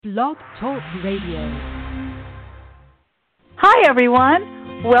Blog Talk Radio. Hi,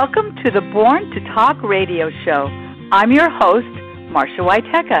 everyone. Welcome to the Born to Talk radio show. I'm your host, Marcia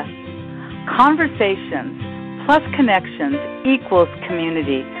Waiteka. Conversations plus connections equals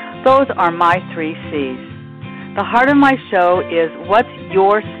community. Those are my 3 C's. The heart of my show is, what's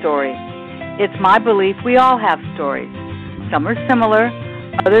your story? It's my belief we all have stories. Some are similar,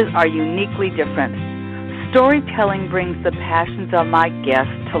 others are uniquely different. Storytelling brings the passions of my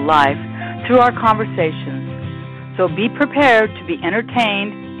guests to life through our conversations. So be prepared to be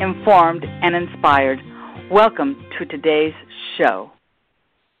entertained, informed, and inspired. Welcome to today's show.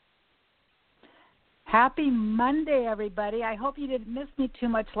 Happy Monday, everybody. I hope you didn't miss me too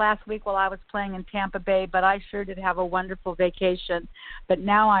much last week while I was playing in Tampa Bay, but I sure did have a wonderful vacation. But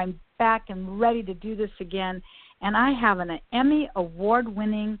now I'm back and ready to do this again, and I have an Emmy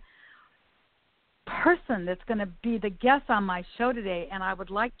award-winning person that's going to be the guest on my show today, and I would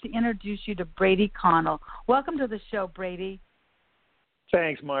like to introduce you to Brady Connell. Welcome to the show, Brady.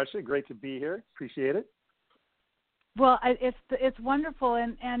 Thanks, Marcia. Great to be here. Appreciate it. Well, it's wonderful,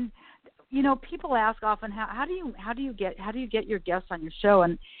 and you know, people ask often how do you get your guests on your show,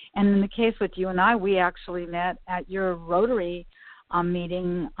 and in the case with you and I, we actually met at your Rotary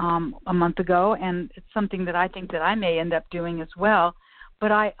meeting a month ago, and it's something that I think that I may end up doing as well.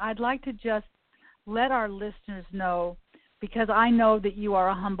 But I'd like to just let our listeners know, because I know that you are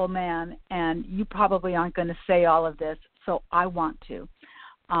a humble man and you probably aren't going to say all of this, so I want to.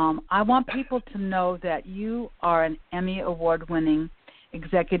 I want people to know that you are an Emmy award-winning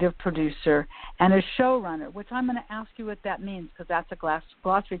executive producer and a showrunner, which I'm going to ask you what that means, because that's a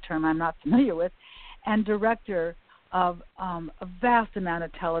glossary term I'm not familiar with, and director of a vast amount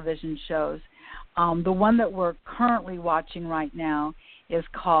of television shows. The one that we're currently watching right now is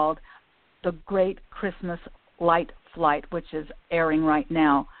called The Great Christmas Light Flight, which is airing right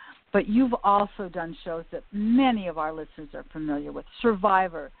now. But you've also done shows that many of our listeners are familiar with: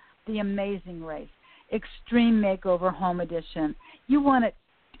 Survivor, The Amazing Race, Extreme Makeover Home Edition. You won it.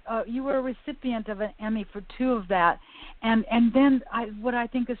 You were a recipient of an Emmy for 2 of that. And then what I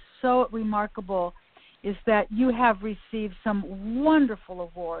think is so remarkable is that you have received some wonderful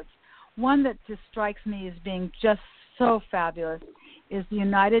awards. One that just strikes me as being just so fabulous is the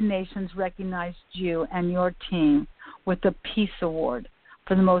United Nations recognized you and your team with the Peace Award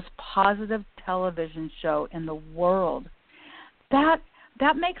for the most positive television show in the world. That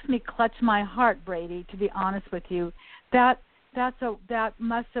makes me clutch my heart, Brady, to be honest with you. That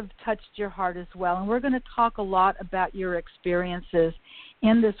must have touched your heart as well. And we're going to talk a lot about your experiences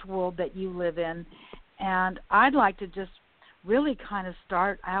in this world that you live in. And I'd like to just really kind of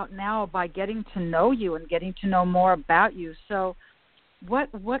start out now by getting to know you and getting to know more about you. So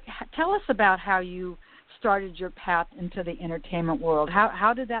tell us about how you started your path into the entertainment world.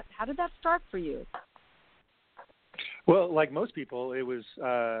 How did that start for you? Well, like most people, it was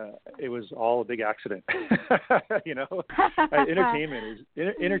all a big accident. You know,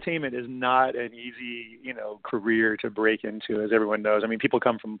 entertainment is not an easy, career to break into, as everyone knows. I mean, people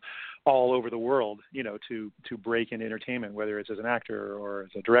come from all over the world, to break into entertainment, whether it's as an actor or as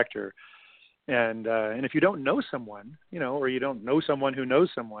a director. And if you don't know someone, or you don't know someone who knows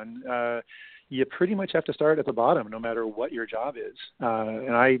someone, you pretty much have to start at the bottom, no matter what your job is.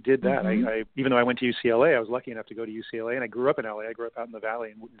 And I did that. Mm-hmm. I even though I went to UCLA, I was lucky enough to go to UCLA, and I grew up in LA. I grew up out in the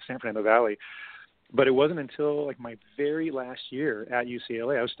Valley, in San Fernando Valley. But it wasn't until like my very last year at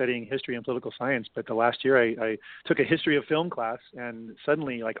UCLA, I was studying history and political science, but the last year I took a history of film class, and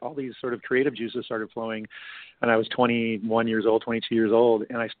suddenly like all these sort of creative juices started flowing, and I was 21 years old, 22 years old,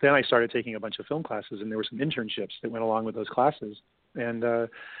 and then I started taking a bunch of film classes, and there were some internships that went along with those classes. And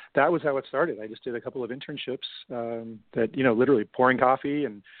that was how it started. I just did a couple of internships that, literally pouring coffee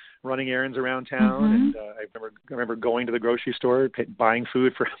and running errands around town. Mm-hmm. And I remember going to the grocery store, buying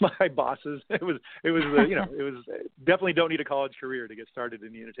food for my bosses. It was definitely don't need a college career to get started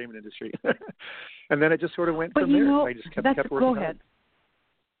in the entertainment industry. And then it just sort of went from there. I just kept working. Go ahead.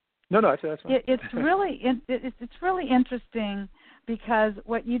 No, that's fine. It's really interesting, because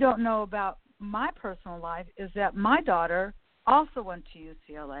what you don't know about my personal life is that my daughter also went to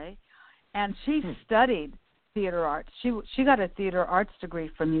UCLA, and she studied theater arts. She got a theater arts degree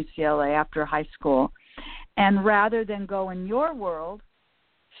from UCLA after high school, and rather than go in your world,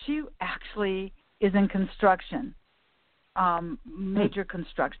 she actually is in construction, major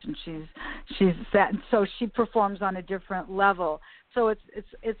construction. She's that, and so she performs on a different level. So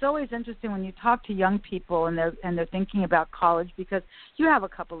it's always interesting when you talk to young people and they're thinking about college, because you have a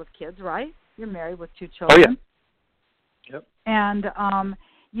couple of kids, right? You're married with 2 children. Oh yeah. Yep. And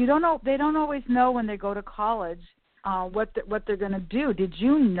they don't always know when they go to college what they're going to do. Did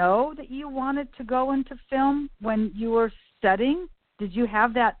you know that you wanted to go into film when you were studying? Did you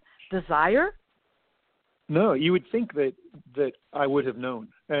have that desire? No, you would think that I would have known.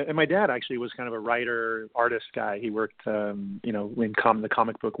 And my dad actually was kind of a writer, artist guy. He worked, in the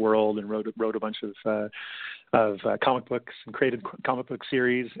comic book world and wrote a bunch of comic books and created comic book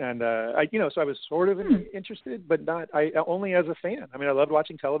series. And so I was sort of interested, but not. Only as a fan. I mean, I loved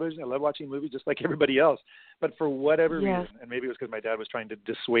watching television. I loved watching movies, just like everybody else. But for whatever reason, and maybe it was because my dad was trying to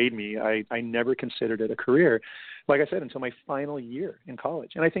dissuade me, I never considered it a career. Like I said, until my final year in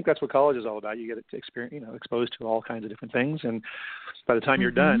college. And I think that's what college is all about. You get to experience, exposed to all kinds of different things. And by the time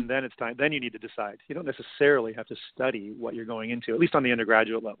you're done, then it's time. Then you need to decide. You don't necessarily have to study what you're going into, at least on the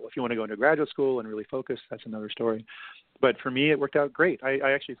undergraduate level. If you want to go into graduate school and really focus, that's another story. But for me, it worked out great.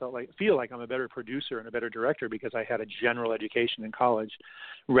 I actually feel like I'm a better producer and a better director because I had a general education in college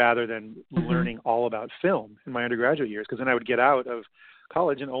rather than learning all about film in my undergraduate years, because then I would get out of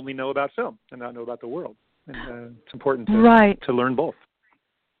college and only know about film and not know about the world. And it's important to learn both.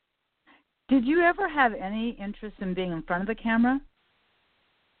 Did you ever have any interest in being in front of the camera?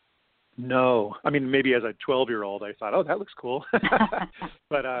 No, I mean, maybe as a 12-year-old, I thought, oh, that looks cool,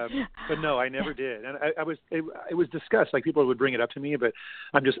 but no, I never did. And it was discussed. Like, people would bring it up to me, but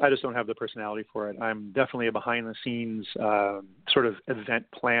I just don't have the personality for it. I'm definitely a behind-the-scenes sort of event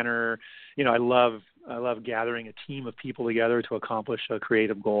planner. I love gathering a team of people together to accomplish a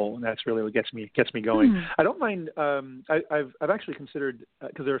creative goal, and that's really what gets me going. I don't mind. I've actually considered,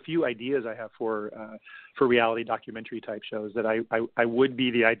 because there are a few ideas I have for reality documentary type shows that I would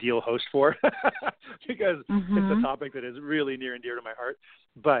be the ideal host for, because it's a topic that is really near and dear to my heart.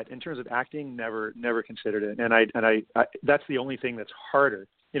 But in terms of acting, never considered it, and I that's the only thing that's harder.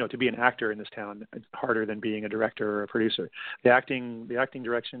 To be an actor in this town, it's harder than being a director or a producer. The acting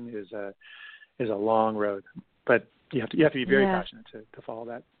direction is a long road, but you have to be very passionate to follow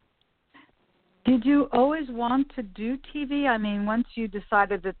that. Did you always want to do TV? I mean, once you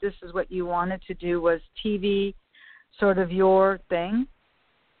decided that this is what you wanted to do, was TV sort of your thing?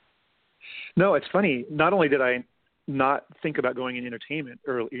 No, it's funny. Not only did I not think about going in entertainment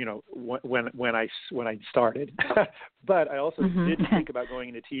early, when I started, but I also didn't think about going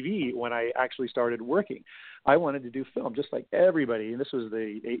into TV when I actually started working. I wanted to do film just like everybody, and this was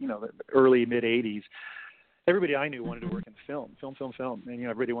the early mid 80s. Everybody I knew wanted to work in film, and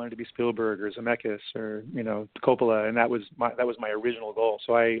everybody wanted to be Spielberg or Zemeckis or Coppola, and that was my original goal.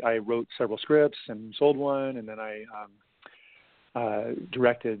 So I wrote several scripts and sold one, and then I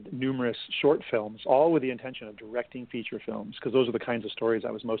directed numerous short films, all with the intention of directing feature films, because those are the kinds of stories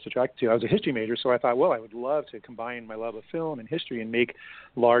I was most attracted to. I was a history major, so I thought, well, I would love to combine my love of film and history and make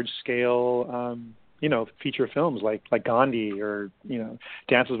large-scale, feature films like Gandhi or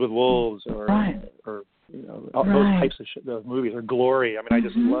Dances with Wolves or those types of movies, or Glory. I mean, I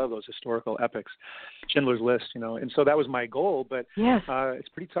just love those historical epics, Schindler's List, and so that was my goal. But it's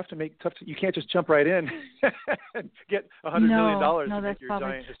pretty tough to you can't just jump right in and get $100 million to make your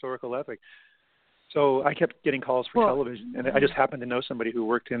giant historical epic. So I kept getting calls for television, and I just happened to know somebody who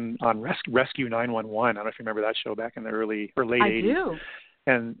worked on Rescue 911. I don't know if you remember that show back in the early or late 80s. I do.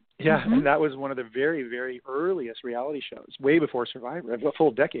 And and that was one of the very, very earliest reality shows, way before Survivor, a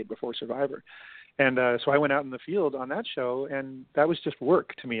full decade before Survivor. And so I went out in the field on that show, and that was just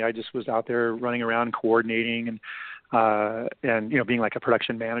work to me. I just was out there running around, coordinating, and being like a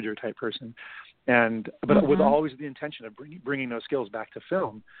production manager type person. But with always the intention of bringing those skills back to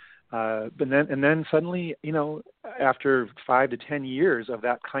film. But then suddenly, after 5 to 10 years of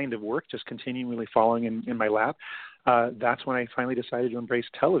that kind of work, just continually falling in my lap, that's when I finally decided to embrace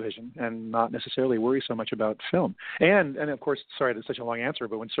television and not necessarily worry so much about film. And of course, sorry, that's such a long answer,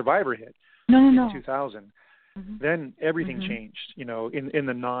 but when Survivor hit in 2000, then everything changed, in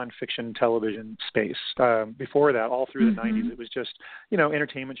the nonfiction television space. Before that, all through the 90s, it was just,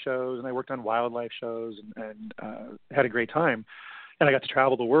 entertainment shows, and I worked on wildlife shows and had a great time. And I got to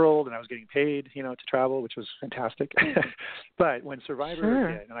travel the world, and I was getting paid, to travel, which was fantastic. But when Survivor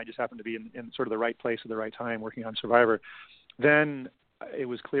hit, and I just happened to be in sort of the right place at the right time working on Survivor, then it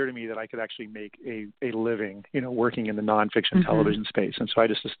was clear to me that I could actually make a living, working in the nonfiction television space. And so I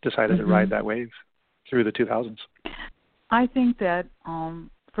just decided to ride that wave through the 2000s. I think that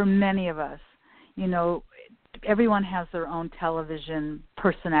for many of us, everyone has their own television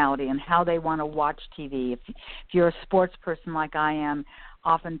personality and how they want to watch TV. If you're a sports person like I am,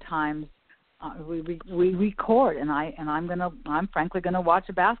 oftentimes we record, and I'm frankly gonna watch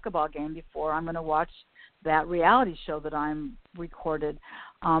a basketball game before I'm gonna watch that reality show that I'm recorded.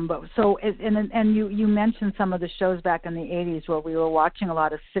 But so you mentioned some of the shows back in the 80s where we were watching a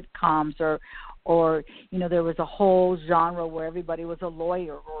lot of sitcoms or there was a whole genre where everybody was a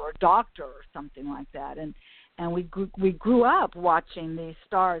lawyer or a doctor or something like that, and we grew up watching these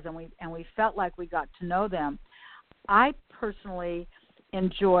stars, and we felt like we got to know them. I personally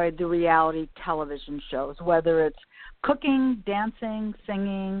enjoyed the reality television shows, whether it's cooking, dancing,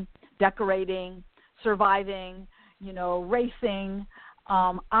 singing, decorating, surviving, racing.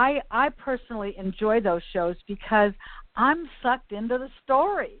 I personally enjoy those shows because I'm sucked into the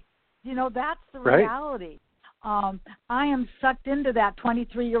story. That's the reality. I am sucked into that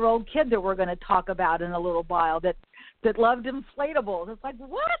 23-year-old kid that we're going to talk about in a little while that loved inflatables. It's like,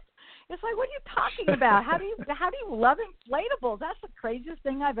 what? It's like, what are you talking about? How do you love inflatables? That's the craziest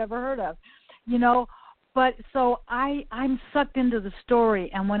thing I've ever heard of. But so I'm sucked into the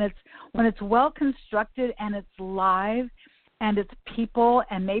story, and when it's well constructed and it's live and it's people,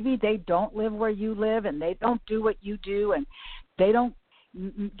 and maybe they don't live where you live and they don't do what you do and they don't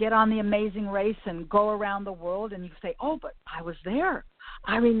get on the Amazing Race and go around the world, and you say, oh, but I was there.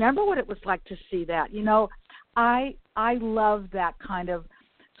 I remember what it was like to see that. I love that kind of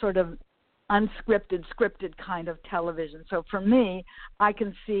sort of unscripted, scripted kind of television. So for me, I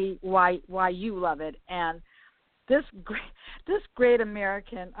can see why you love it. And the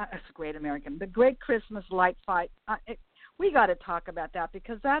Great Christmas Light Fight, we got to talk about that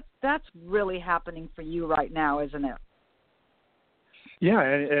because that's really happening for you right now, isn't it? Yeah,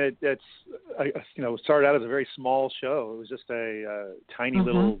 and it's started out as a very small show. It was just a tiny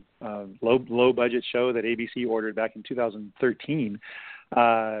little low budget show that ABC ordered back in 2013.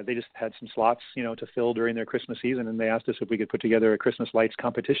 They just had some slots, to fill during their Christmas season, and they asked us if we could put together a Christmas lights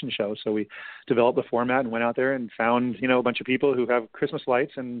competition show. So we developed the format and went out there and found, a bunch of people who have Christmas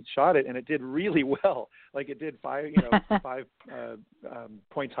lights and shot it, and it did really well. Like it did 5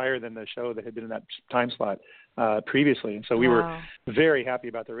 points higher than the show that had been in that time slot previously. And so we were very happy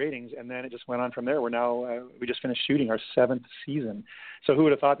about the ratings, and then it just went on from there. We're now we just finished shooting our 7th season. So who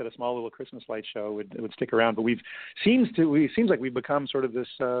would have thought that a small little Christmas light show would stick around? But seems like we've become sort of this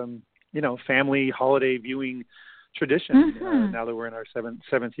family holiday viewing tradition now that we're in our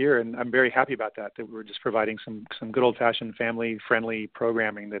seventh year, and I'm very happy about that we're just providing some good old-fashioned family-friendly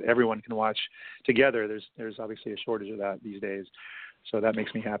programming that everyone can watch together. There's obviously a shortage of that these days, so that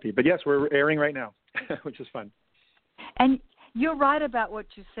makes me happy. But yes, we're airing right now, which is fun. And you're right about what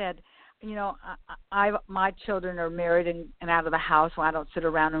you said. My children are married and out of the house, so I don't sit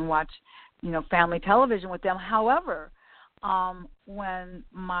around and watch, family television with them. However, when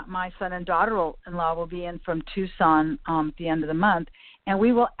my son and daughter-in-law will be in from Tucson at the end of the month, and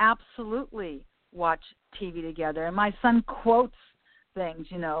we will absolutely watch TV together. And my son quotes things,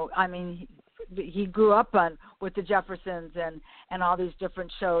 he grew up with the Jeffersons and all these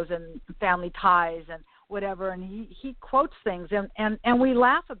different shows and Family Ties and whatever, and he quotes things, and we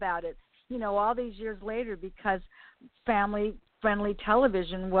laugh about it, all these years later, because family-friendly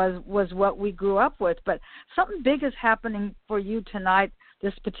television was what we grew up with. But something big is happening for you tonight,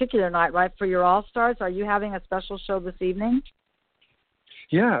 this particular night, right, for your All-Stars. Are you having a special show this evening?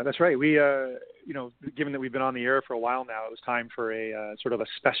 Yeah, that's right. We, given that we've been on the air for a while now, it was time for a sort of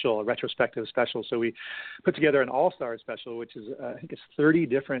a retrospective special. So we put together an all-star special, which is, I think it's 30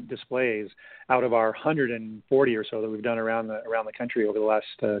 different displays out of our 140 or so that we've done around the country over the last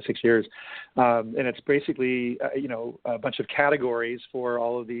 6 years. And it's basically, a bunch of categories for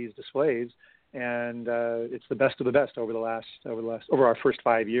all of these displays. And it's the best of the best over our first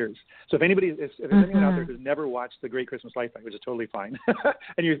 5 years. So if there's anyone out there who's never watched The Great Christmas Light Fight, which is totally fine,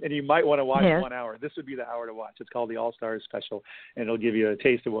 and you might want to watch 1 hour, this would be the hour to watch. It's called the All Stars Special, and it'll give you a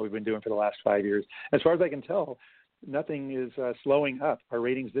taste of what we've been doing for the last 5 years. As far as I can tell, nothing is slowing up. Our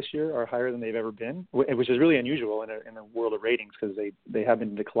ratings this year are higher than they've ever been, which is really unusual in a world of ratings, because they have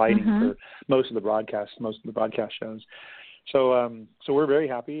been declining for most of the broadcast shows. So we're very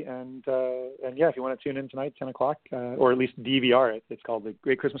happy, and yeah, if you want to tune in tonight, 10 o'clock, or at least DVR it, it's called the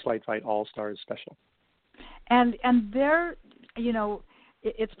Great Christmas Light Fight All-Stars Special. And there,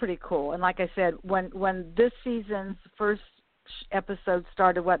 it's pretty cool. And like I said, when this season's first episode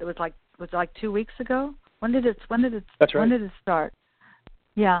started, was it like 2 weeks ago? When did it? That's right. When did it start?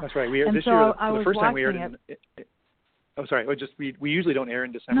 Yeah, that's right. We this year, the first time we aired it. Oh, sorry. We usually don't air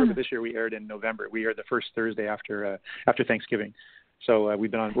in December, but this year we aired in November. We aired the first Thursday after Thanksgiving. So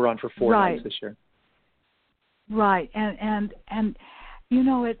we're on for 4 nights this year. Right, and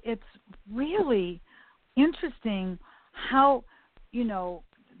it's really interesting how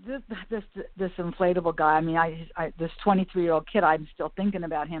this inflatable guy. I mean, I this 23-year-old kid. I'm still thinking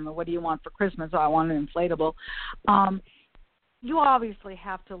about him. And what do you want for Christmas? Oh, I want an inflatable. You obviously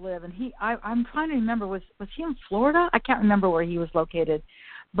have to live, and I'm trying to remember, was he in Florida? I can't remember where he was located,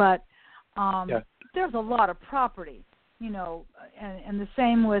 but there's a lot of property, and the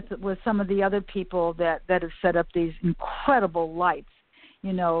same with some of the other people that have set up these incredible lights.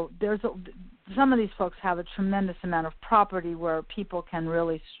 Some of these folks have a tremendous amount of property where people can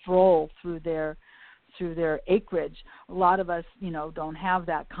really stroll through their acreage. A lot of us, don't have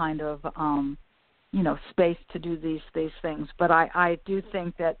that kind of space to do these things. But I do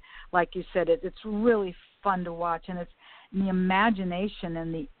think that, like you said, it's really fun to watch, and it's the imagination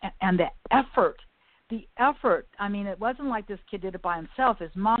and the effort. The effort. I mean, it wasn't like this kid did it by himself.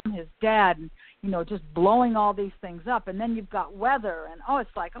 His mom, his dad, and just blowing all these things up. And then you've got weather, and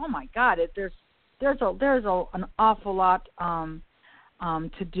it's like, oh my God, there's an awful lot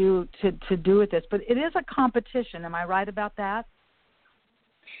to do with this. But it is a competition. Am I right about that?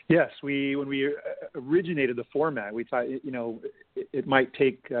 Yes, when we originated the format, we thought it might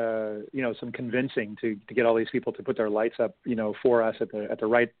take some convincing to get all these people to put their lights up for us at the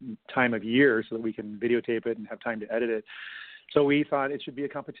right time of year so that we can videotape it and have time to edit it. So we thought it should be a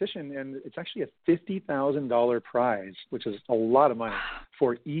competition, and it's actually a $50,000 prize, which is a lot of money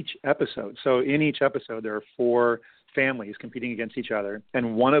for each episode. So in each episode, there are 4 families competing against each other,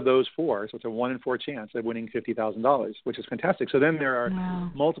 and one of those 4, so it's a 1 in 4 chance of winning $50,000, which is fantastic. So then there are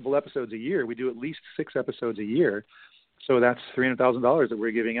multiple episodes a year. We do at least 6 episodes a year. So that's $300,000 that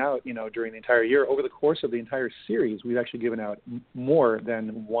we're giving out, during the entire year. Over the course of the entire series, we've actually given out more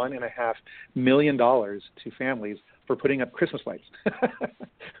than $1.5 million to families for putting up Christmas lights,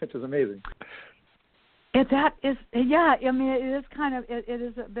 which is amazing. That is, yeah. I mean, it is kind of it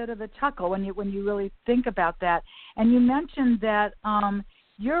is a bit of a chuckle when you really think about that. And you mentioned that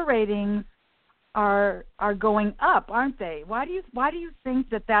your ratings are going up, aren't they? Why do you think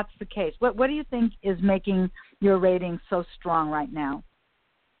that that's the case? What do you think is making your ratings so strong right now?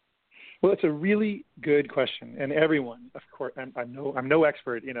 Well, it's a really good question, and everyone, of course, I'm no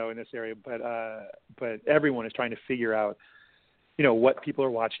expert, in this area, but everyone is trying to figure out, what people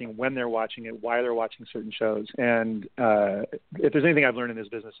are watching, when they're watching it, why they're watching certain shows. And if there's anything I've learned in this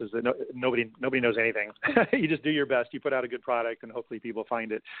business is that nobody knows anything. You just do your best. You put out a good product, and hopefully people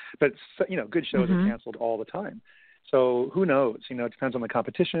find it. But good shows are canceled all the time. So who knows? It depends on the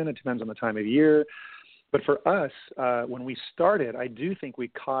competition. It depends on the time of year. But for us, when we started, I do think we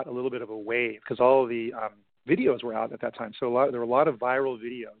caught a little bit of a wave because all of the videos were out at that time. So there were a lot of viral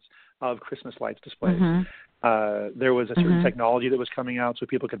videos of Christmas lights displays. There was a certain technology that was coming out so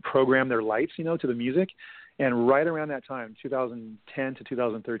people could program their lights, to the music. And right around that time, 2010 to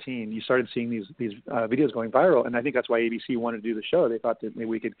 2013, you started seeing these videos going viral. And I think that's why ABC wanted to do the show. They thought that maybe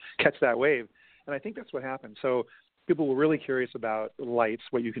we could catch that wave. And I think that's what happened. So people were really curious about lights,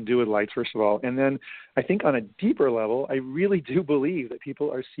 what you can do with lights, first of all. And then I think on a deeper level, I really do believe that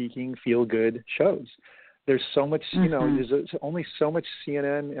people are seeking feel-good shows. There's so much, there's only so much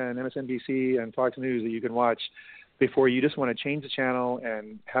CNN and MSNBC and Fox News that you can watch before you just want to change the channel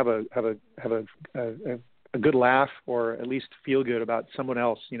and have a good laugh, or at least feel good about someone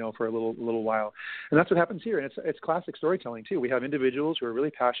else, for a little while. And that's what happens here. And it's classic storytelling too. We have individuals who are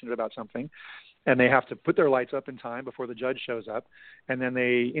really passionate about something, and they have to put their lights up in time before the judge shows up. And then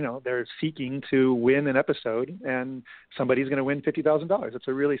they're seeking to win an episode, and somebody's going to win $50,000. It's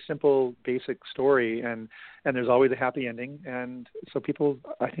a really simple, basic story, and there's always a happy ending. And so people,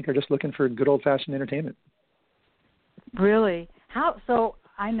 I think, are just looking for good old-fashioned entertainment. Really? So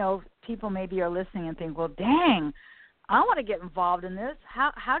I know people maybe are listening and think, well, dang, I want to get involved in this.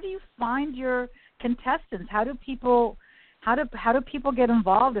 How do you find your contestants? How do people get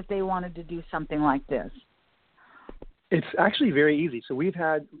involved if they wanted to do something like this? It's actually very easy. So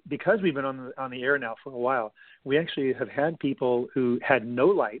because we've been on the air now for a while, we actually have had people who had no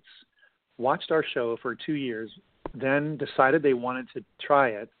lights, watched our show for 2 years, then decided they wanted to try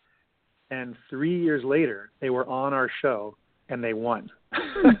it, and 3 years later they were on our show and they won.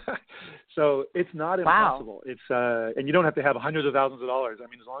 So it's not impossible. Wow. It's and you don't have to have hundreds of thousands of dollars. I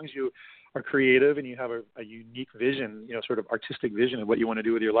mean, as long as you are creative and you have a unique vision, sort of artistic vision of what you want to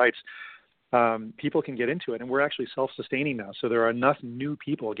do with your lights, people can get into it. And we're actually self-sustaining now. So there are enough new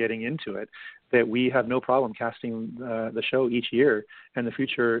people getting into it that we have no problem casting the show each year. And the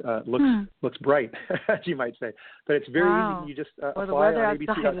future looks bright, as you might say. But it's very easy. You just apply on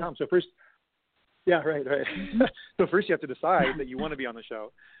abc.com. So first, right. So first you have to decide that you want to be on the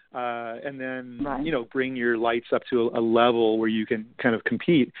show. And then, bring your lights up to a level where you can kind of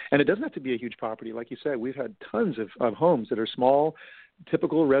compete. And it doesn't have to be a huge property. Like you said, we've had tons of homes that are small,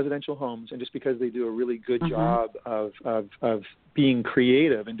 typical residential homes. And just because they do a really good job of being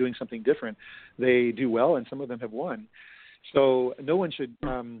creative and doing something different, they do well, and some of them have won. So no one should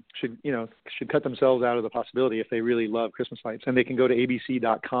cut themselves out of the possibility if they really love Christmas lights, and they can go to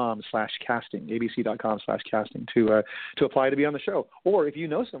abc.com/casting, abc.com/casting to apply to be on the show. Or if you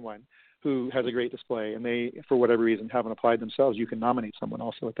know someone who has a great display and they, for whatever reason, haven't applied themselves, you can nominate someone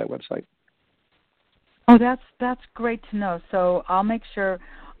also at that website. Oh, that's great to know. So I'll make sure.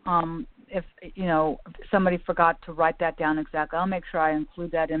 If somebody forgot to write that down exactly, I'll make sure I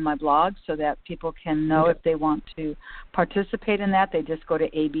include that in my blog so that people can know if they want to participate in that. They just go to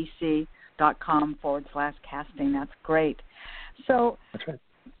abc.com/casting. That's great. So that's right.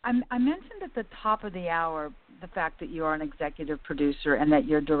 I mentioned at the top of the hour the fact that you are an executive producer and that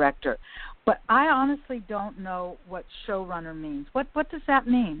you're a director, but I honestly don't know what showrunner means. What does that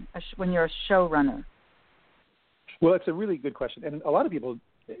mean when you're a showrunner? Well, it's a really good question, and a lot of people,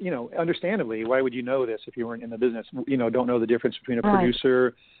 understandably, why would you know this if you weren't in the business? Don't know the difference between a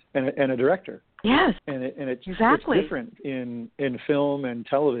producer and a director. Yes, it's exactly. It's different in film and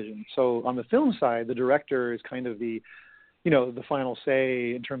television. So on the film side, the director is kind of the final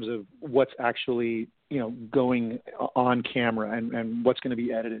say in terms of what's actually going on camera and what's going to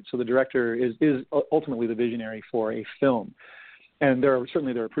be edited. So the director is ultimately the visionary for a film. And there are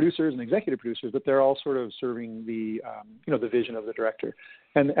producers and executive producers, but they're all sort of serving the the vision of the director.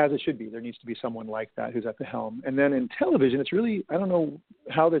 And as it should be, there needs to be someone like that who's at the helm. And then in television, it's really, I don't know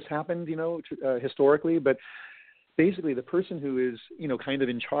how this happened, historically, but basically the person who is, kind of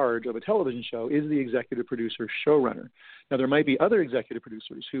in charge of a television show is the executive producer showrunner. Now, there might be other executive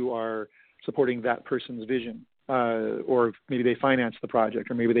producers who are supporting that person's vision. Or maybe they financed the project,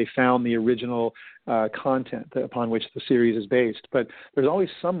 or maybe they found the original content upon which the series is based. But there's always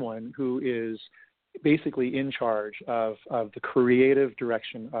someone who is basically in charge of the creative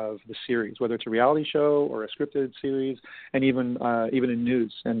direction of the series, whether it's a reality show or a scripted series, and even in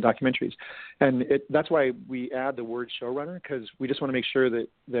news and documentaries. And that's why we add the word showrunner, because we just want to make sure that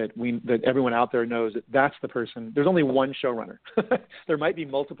everyone out there knows that that's the person. There's only one showrunner. There might be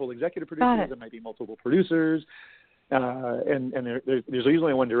multiple executive producers, there might be multiple producers, and there's usually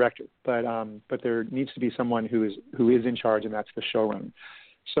only one director. But there needs to be someone who is in charge, and that's the showrunner.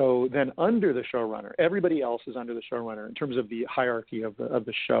 So then under the showrunner, everybody else is under the showrunner in terms of the hierarchy of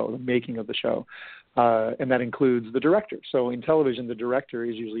the show, the making of the show. And that includes the director. So in television, the director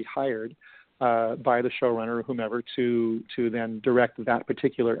is usually hired by the showrunner or whomever to then direct that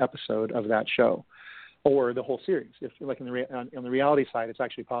particular episode of that show or the whole series. If like on the reality side, it's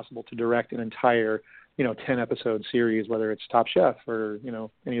actually possible to direct an entire 10-episode series, whether it's Top Chef or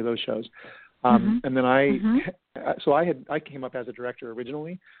any of those shows. And then I came up as a director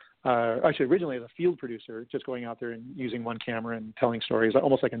originally, originally as a field producer, just going out there and using one camera and telling stories,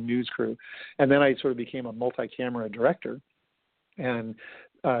 almost like a news crew. And then I sort of became a multi-camera director and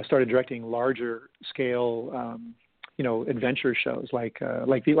started directing larger scale, adventure shows like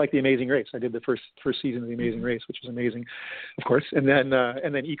the Amazing Race. I did the first season of the Amazing Race, which was amazing, of course. And then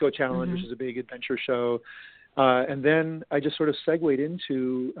Eco Challenge, which is a big adventure show. And then I just sort of segued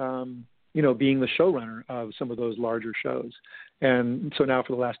into being the showrunner of some of those larger shows. And so now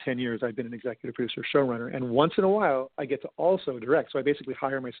for the last 10 years, I've been an executive producer, showrunner. And once in a while, I get to also direct. So I basically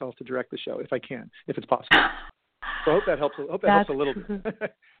hire myself to direct the show if I can, if it's possible. So I hope that helps. I hope that helps a little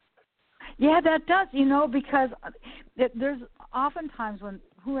bit. Yeah, that does, because there's oftentimes when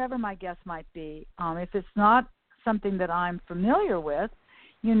whoever my guest might be, if it's not something that I'm familiar with,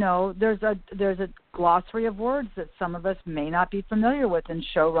 there's a glossary of words that some of us may not be familiar with, and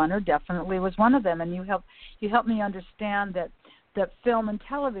showrunner definitely was one of them. And you helped me understand that film and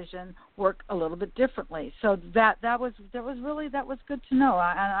television work a little bit differently. So that was good to know.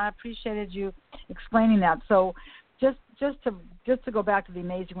 I appreciated you explaining that. So just to go back to the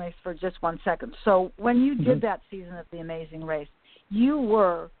Amazing Race for just 1 second. So when you did that season of the Amazing Race, you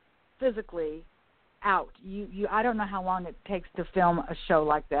were physically out. You I don't know how long it takes to film a show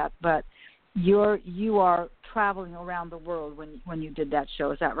like that, but you are traveling around the world when you did that show.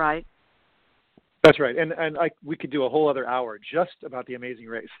 Is that right? That's right, and we could do a whole other hour just about the Amazing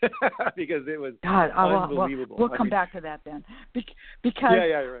Race because it was unbelievable. We'll come back to that then, because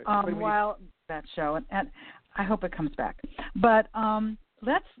right. While that show, and I hope it comes back. But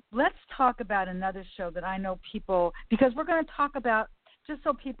let's talk about another show that I know people, because we're going to talk about, just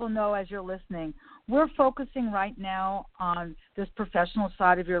so people know as you're listening, we're focusing right now on this professional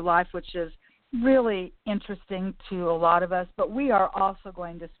side of your life, which is really interesting to a lot of us, but we are also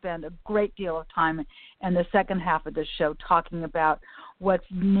going to spend a great deal of time in the second half of the show talking about what's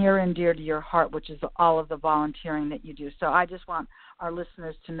near and dear to your heart, which is all of the volunteering that you do. So I just want our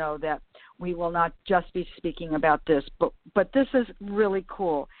listeners to know that we will not just be speaking about this, but this is really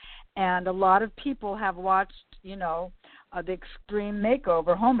cool. And a lot of people have watched, the Extreme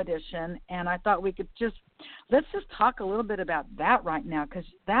Makeover Home Edition, and I thought we could let's just talk a little bit about that right now, because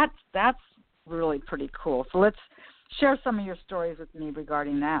that's really pretty cool. So let's share some of your stories with me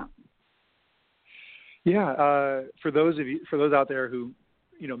regarding that. Yeah, for those out there who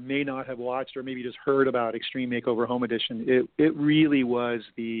may not have watched or maybe just heard about Extreme Makeover Home Edition, it really was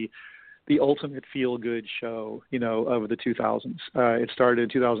the ultimate feel-good show, of the 2000s. It started in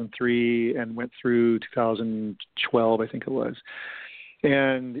 2003 and went through 2012, I think it was,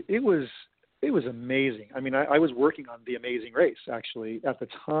 and it was amazing. I mean, I was working on The Amazing Race actually at the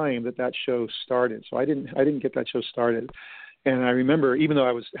time that show started, so I didn't get that show started. And I remember, even though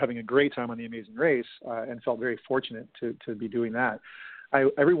I was having a great time on The Amazing Race and felt very fortunate to be doing that,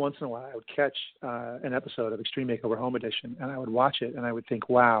 every once in a while I would catch an episode of Extreme Makeover Home Edition, and I would watch it, and I would think,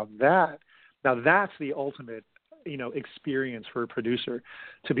 wow, that's the ultimate, experience for a producer,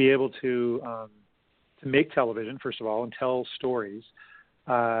 to be able to make television, first of all, and tell stories,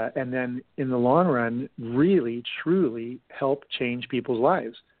 and then in the long run, really, truly help change people's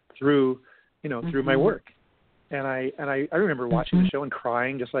lives through my work. And I remember watching the show and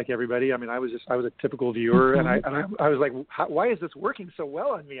crying just like everybody. I mean, I was a typical viewer, and I was like, why is this working so well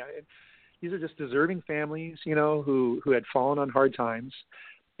on me? These are just deserving families, who had fallen on hard times,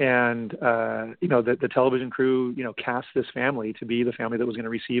 and the television crew, cast this family to be the family that was going to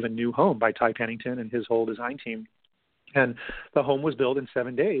receive a new home by Ty Pennington and his whole design team, and the home was built in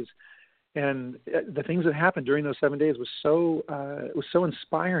 7 days. And the things that happened during those 7 days was so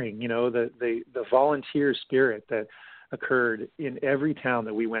inspiring. The volunteer spirit that occurred in every town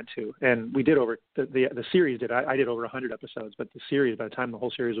that we went to, and we did over the series did. I did over 100 episodes, but the series, by the time the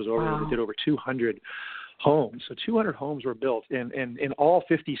whole series was over, wow, we did over 200 homes. So 200 homes were built in all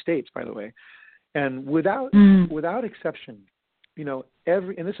 50 states, by the way, and without exception, and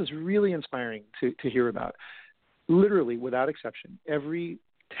this is really inspiring to hear about. Literally, without exception, every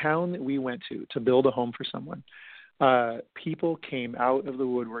town that we went to build a home for someone, people came out of the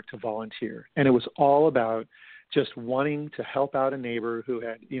woodwork to volunteer, and it was all about just wanting to help out a neighbor who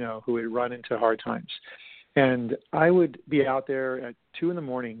had run into hard times. And I would be out there at 2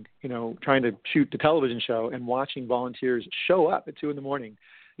 a.m, trying to shoot the television show, and watching volunteers show up at 2 a.m,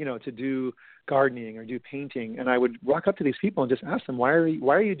 to do gardening or do painting. And I would walk up to these people and just ask them, why are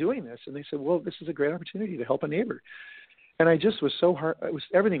you doing this? And they said, well, this is a great opportunity to help a neighbor. And I just was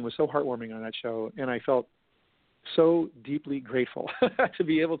everything was so heartwarming on that show, and I felt so deeply grateful to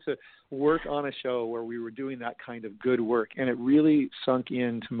be able to work on a show where we were doing that kind of good work, and it really sunk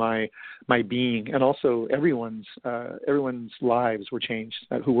into my being, and also everyone's lives were changed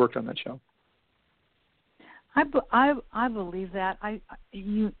who worked on that show. I believe that.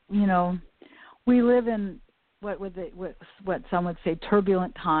 We live in what some would say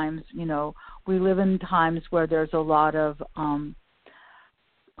turbulent times. We live in times where there's a lot of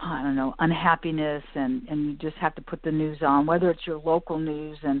unhappiness, and you just have to put the news on, whether it's your local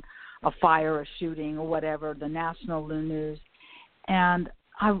news and a fire, a shooting, or whatever, the national news. And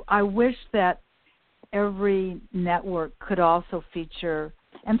I wish that every network could also feature,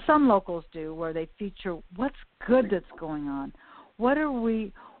 and some locals do, where they feature what's good that's going on. What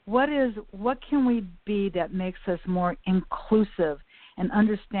can we be that makes us more inclusive and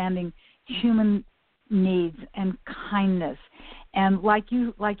understanding human needs and kindness? And like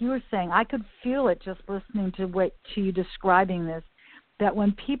you were saying, I could feel it just listening to you describing this, that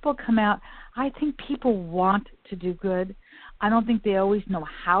when people come out, I think people want to do good. I don't think they always know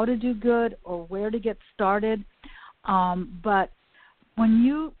how to do good or where to get started. But when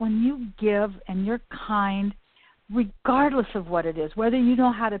you give and you're kind, regardless of what it is, whether you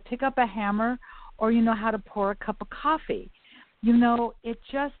know how to pick up a hammer or you know how to pour a cup of coffee,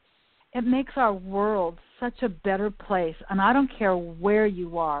 it makes our world such a better place. And I don't care where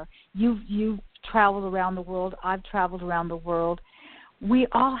you are. You've traveled around the world. I've traveled around the world. We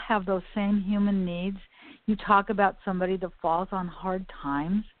all have those same human needs. You talk about somebody that falls on hard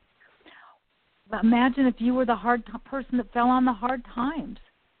times. Imagine if you were the person that fell on the hard times,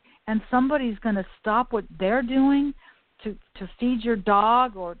 and somebody's going to stop what they're doing to feed your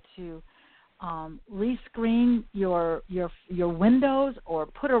dog, or to rescreen your windows, or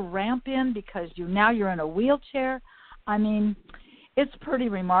put a ramp in because you're in a wheelchair. I mean, it's pretty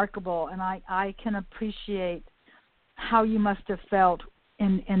remarkable, and I can appreciate how you must have felt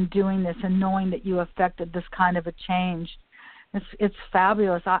in doing this and knowing that you affected this kind of a change. It's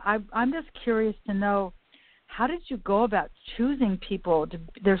fabulous. I'm just curious to know, how did you go about choosing people?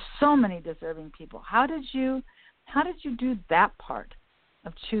 There's so many deserving people. How did you do that part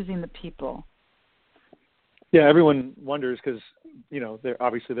of choosing the people? Yeah, everyone wonders, because there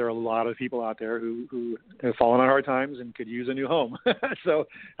are a lot of people out there who have fallen on hard times and could use a new home. So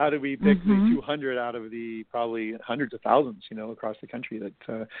how did we pick the 200 out of the probably hundreds of thousands, across the country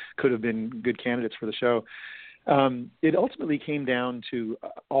that could have been good candidates for the show? It ultimately came down to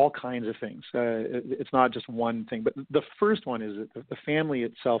all kinds of things. It's not just one thing, but the first one is that the family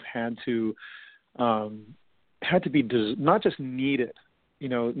itself had to be not just needed.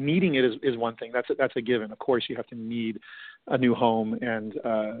 Needing it is one thing. That's a given. Of course, you have to need a new home and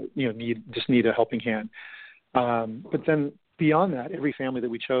need a helping hand. But then beyond that, every family that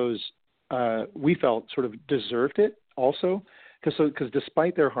we chose, we felt sort of deserved it also. Because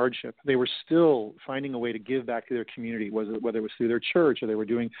despite their hardship, they were still finding a way to give back to their community, whether it was through their church or they were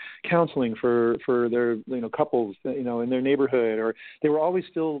doing counseling for their couples in their neighborhood, or they were always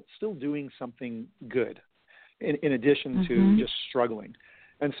still doing something good in addition to just struggling.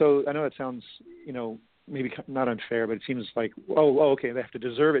 And so I know it sounds maybe not unfair, but it seems like okay, they have to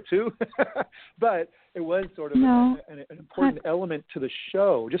deserve it too. But it was sort of an important element to the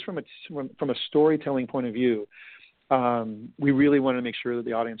show, just from a storytelling point of view. We really wanted to make sure that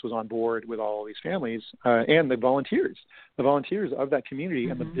the audience was on board with all these families and the volunteers of that community,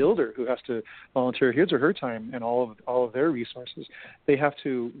 and the builder who has to volunteer his or her time and all of their resources. They have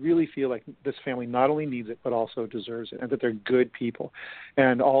to really feel like this family not only needs it but also deserves it, and that they're good people.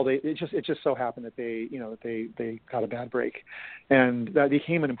 And it just so happened that they got a bad break, and that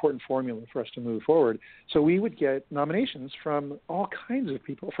became an important formula for us to move forward. So we would get nominations from all kinds of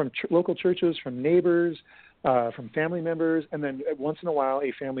people, from local churches, from neighbors, from family members, and then once in a while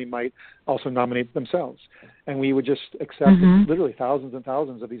a family might also nominate themselves. And we would just accept literally thousands and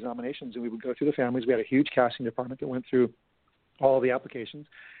thousands of these nominations, and we would go through the families. We had a huge casting department that went through all the applications,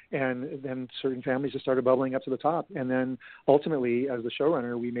 and then certain families just started bubbling up to the top. And then ultimately, as the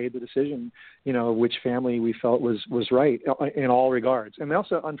showrunner, we made the decision, which family we felt was right in all regards. And they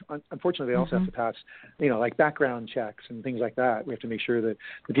also, unfortunately, they also have to pass, like background checks and things like that. We have to make sure that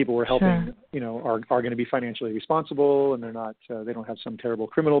the people we're helping, are going to be financially responsible, and they're not, they don't have some terrible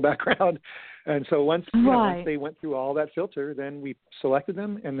criminal background. And so once they went through all that filter, then we selected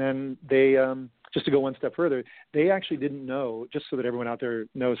them, and then they, just to go one step further, they actually didn't know, just so that everyone out there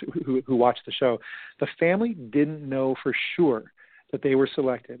knows who watched the show, the family didn't know for sure that they were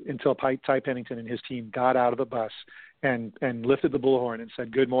selected until Ty Pennington and his team got out of the bus and lifted the bullhorn and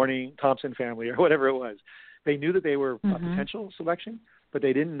said, "Good morning, Thompson family," or whatever it was. They knew that they were a potential selection, but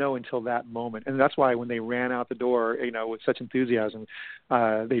they didn't know until that moment. And that's why when they ran out the door, with such enthusiasm,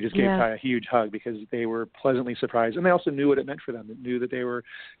 they just gave Ty a huge hug, because they were pleasantly surprised. And they also knew what it meant for them. They knew that they were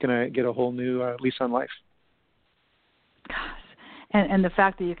going to get a whole new lease on life. Gosh. And the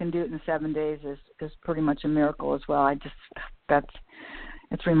fact that you can do it in 7 days is pretty much a miracle as well.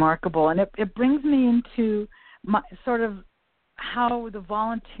 It's remarkable. And it brings me into my sort of how the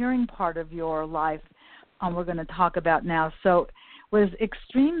volunteering part of your life we're going to talk about now. So was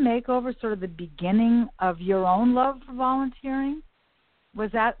Extreme Makeover sort of the beginning of your own love for volunteering?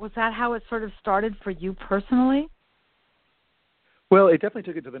 Was that how it sort of started for you personally? Well, it definitely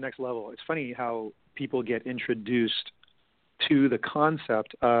took it to the next level. It's funny how people get introduced to the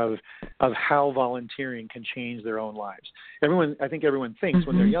concept of how volunteering can change their own lives. I think everyone thinks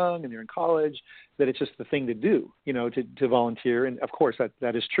when they're young and they're in college that it's just the thing to do, to volunteer. And of course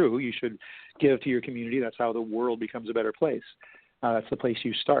that is true. You should give to your community. That's how the world becomes a better place. That's the place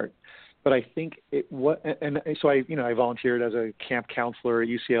you start. But I think I volunteered as a camp counselor at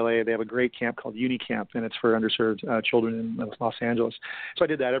UCLA. They have a great camp called UniCamp, and it's for underserved children in Los Angeles. So I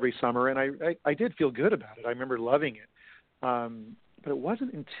did that every summer, and I did feel good about it. I remember loving it. But it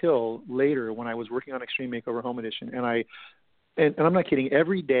wasn't until later, when I was working on Extreme Makeover Home Edition, and I'm not kidding,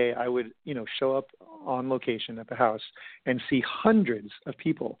 every day I would, show up on location at the house and see hundreds of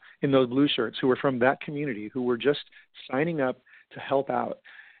people in those blue shirts who were from that community, who were just signing up to help out.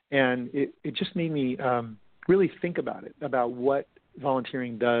 And it just made me really think about it, about what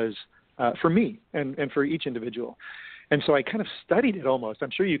volunteering does for me and for each individual. And so I kind of studied it almost.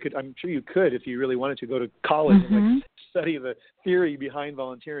 I'm sure you could if you really wanted to go to college and study the theory behind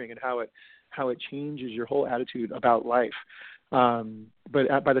volunteering and how it changes your whole attitude about life.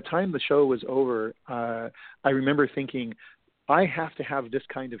 But by the time the show was over, I remember thinking, I have to have this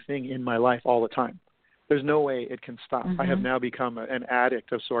kind of thing in my life all the time. There's no way it can stop. I have now become an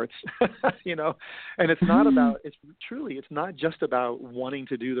addict of sorts, and it's not just about wanting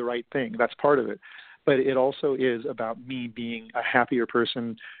to do the right thing. That's part of it. But it also is about me being a happier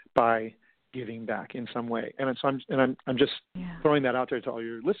person by giving back in some way. And so I'm just throwing that out there to all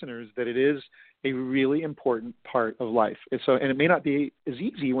your listeners, that it is a really important part of life. And it may not be as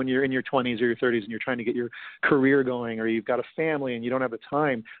easy when you're in your 20s or your 30s and you're trying to get your career going, or you've got a family and you don't have the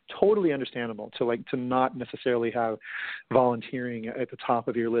time. Totally understandable to not necessarily have volunteering at the top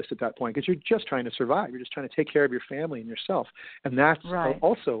of your list at that point, because you're just trying to survive. You're just trying to take care of your family and yourself. And that's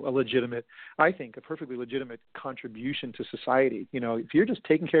also a legitimate, I think, a perfectly legitimate contribution to society. If you're just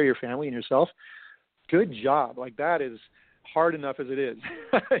taking care of your family and yourself, good job. Like, that is hard enough as it is,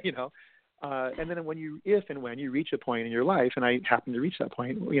 and then when you reach a point in your life, and I happened to reach that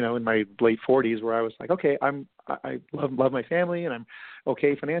point, in my late 40s, where I was like, okay, I love my family and I'm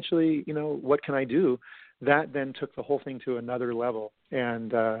okay financially, what can I do? That then took the whole thing to another level.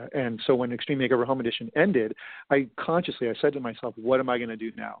 And so when Extreme Makeover Home Edition ended, I said to myself, what am I going to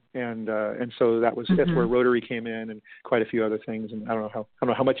do now? And so that's where Rotary came in, and quite a few other things. And I don't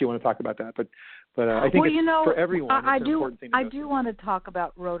know how much you want to talk about that, but I think for everyone, it's an important thing to I do want to talk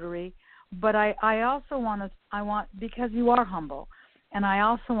about Rotary, but I also want because you are humble, and I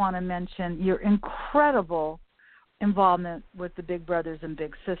also want to mention your incredible involvement with the Big Brothers and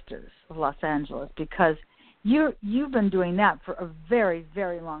Big Sisters of Los Angeles, because you've been doing that for a very,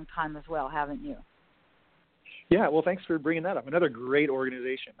 very long time as well, haven't you? Yeah, well, thanks for bringing that up. Another great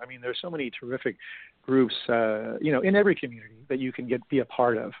organization. I mean, there's so many terrific groups, in every community that you can be a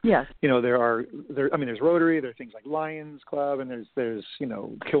part of. Yes. There's Rotary, there are things like Lions Club, and there's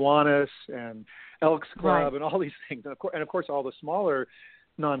Kiwanis and Elks Club, and all these things. And of course, all the smaller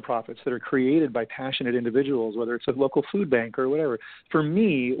nonprofits that are created by passionate individuals, whether it's a local food bank or whatever. For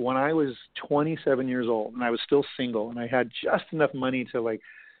me, when I was 27 years old and I was still single and I had just enough money to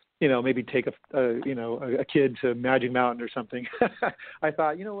maybe take a kid to Magic Mountain or something, I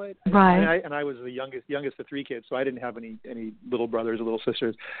thought, you know what? Right. And I was the youngest of three kids, so I didn't have any little brothers or little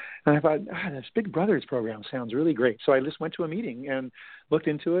sisters. And I thought, this Big Brothers program sounds really great. So I just went to a meeting and looked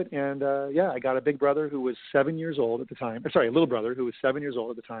into it, and I got a big brother who was 7 years old at the time. A little brother who was 7 years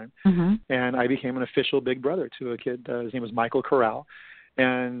old at the time, and I became an official big brother to a kid. His name was Michael Corral,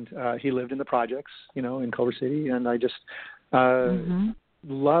 and he lived in the projects, in Culver City, and I just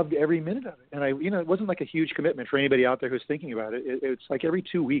loved every minute of it. And it wasn't like a huge commitment for anybody out there who's thinking about it. It's like every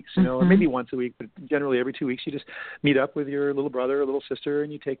 2 weeks, or maybe once a week, but generally every 2 weeks you just meet up with your little brother or little sister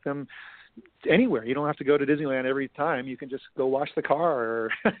and you take them anywhere. You don't have to go to Disneyland every time. You can just go wash the car,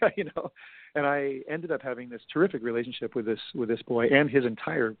 or, And I ended up having this terrific relationship with this boy and his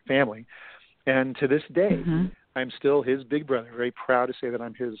entire family. And to this day, I'm still his big brother. Very proud to say that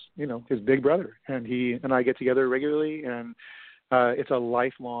I'm his big brother. And he and I get together regularly, and it's a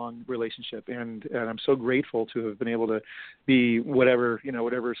lifelong relationship, and I'm so grateful to have been able to be whatever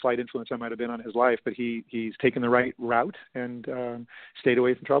slight influence I might have been on his life. But he's taken the right route and stayed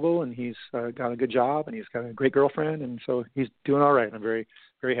away from trouble, and he's got a good job, and he's got a great girlfriend, and so he's doing all right. I'm very,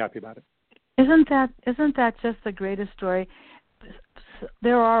 very happy about it. Isn't that just the greatest story?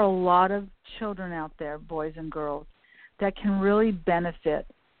 There are a lot of children out there, boys and girls, that can really benefit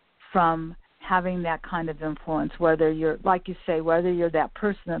from having that kind of influence, whether you're, like you say, whether you're that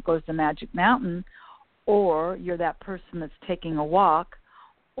person that goes to Magic Mountain, or you're that person that's taking a walk,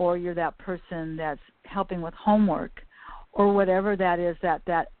 or you're that person that's helping with homework, or whatever that is,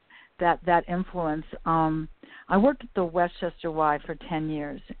 that influence. I worked at the Westchester Y for 10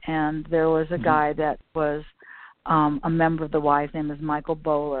 years, and there was a guy that was a member of the Y. His name was Michael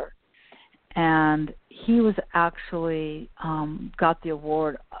Bowler, and he was actually got the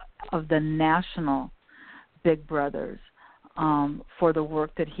award of the National Big Brothers for the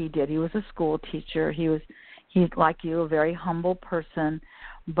work that he did. He was a school teacher. He's like you, a very humble person,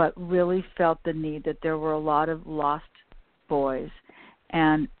 but really felt the need that there were a lot of lost boys,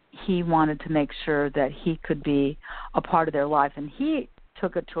 and he wanted to make sure that he could be a part of their life. And he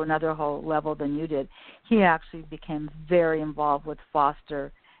took it to another whole level than you did. He actually became very involved with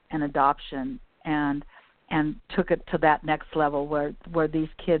foster and adoption, and took it to that next level where these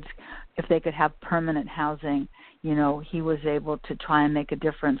kids, if they could have permanent housing, he was able to try and make a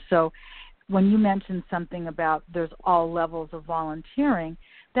difference. So when you mentioned something about there's all levels of volunteering,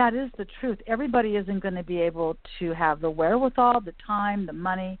 that is the truth. Everybody isn't going to be able to have the wherewithal, the time, the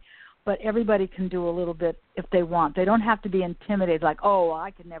money, but everybody can do a little bit if they want. They don't have to be intimidated like, oh,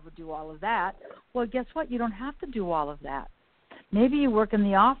 I could never do all of that. Well, guess what? You don't have to do all of that. Maybe you work in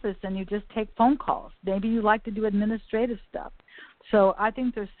the office and you just take phone calls. Maybe you like to do administrative stuff. So I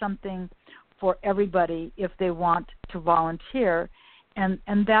think there's something for everybody if they want to volunteer, and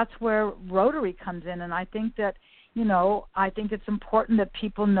that's where Rotary comes in. And I think that, I think it's important that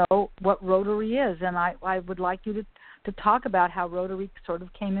people know what Rotary is, and I would like you to talk about how Rotary sort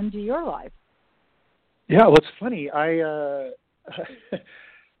of came into your life. Yeah, well, it's funny.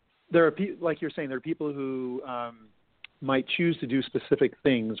 there are like you're saying, there are people who might choose to do specific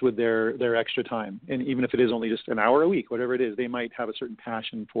things with their extra time, and even if it is only just an hour a week, whatever it is, they might have a certain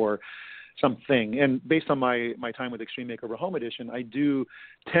passion for something. And based on my time with Extreme Makeover Home Edition, I do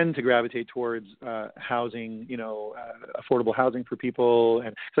tend to gravitate towards housing, affordable housing for people.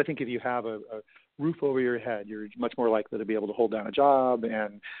 And because I think if you have a roof over your head, you're much more likely to be able to hold down a job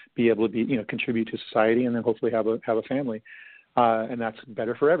and be able to be, contribute to society, and then hopefully have a family. And that's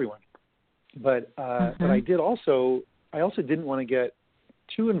better for everyone. But I also didn't want to get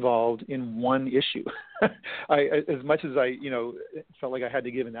too involved in one issue. As much as I felt like I had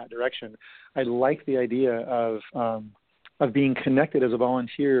to give in that direction, I like the idea of being connected as a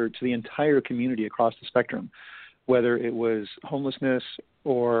volunteer to the entire community across the spectrum, whether it was homelessness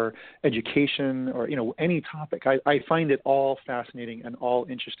or education or any topic. I find it all fascinating and all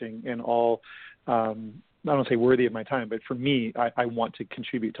interesting and all I don't say worthy of my time, but for me, I want to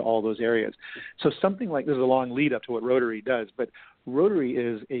contribute to all those areas. So something like this is a long lead up to what Rotary does, but Rotary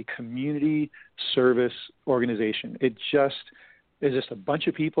is a community service organization. It is just a bunch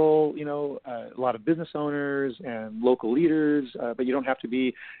of people, a lot of business owners and local leaders, but you don't have to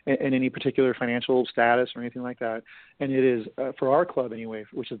be in any particular financial status or anything like that. And it is, for our club anyway,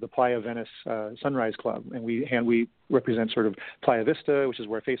 which is the Playa Venice Sunrise Club, and we represent sort of Playa Vista, which is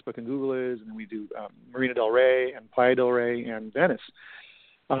where Facebook and Google is, and we do Marina del Rey and Playa del Rey and Venice.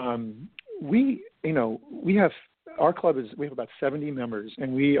 We have about 70 members,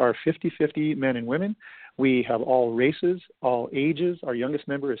 and we are 50-50 men and women. We have all races, all ages. Our youngest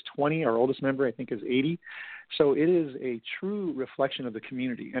member is 20. Our oldest member, I think, is 80. So it is a true reflection of the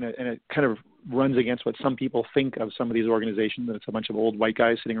community, and it kind of runs against what some people think of some of these organizations, that it's a bunch of old white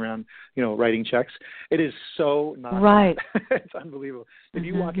guys sitting around, writing checks. It is so not right. It's unbelievable. If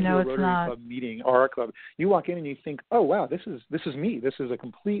you walk into a Rotary Club meeting or our club, you walk in and you think, oh, wow, this is me. This is a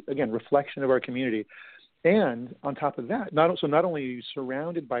complete, again, reflection of our community. And on top of that, not only are you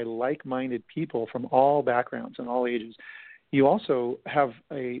surrounded by like-minded people from all backgrounds and all ages, you also have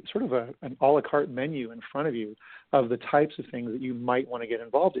a sort of an a la carte menu in front of you of the types of things that you might want to get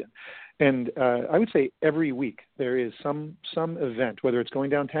involved in. And I would say every week there is some event, whether it's going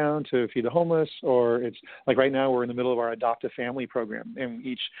downtown to feed the homeless, or it's like right now we're in the middle of our Adopt a Family program, and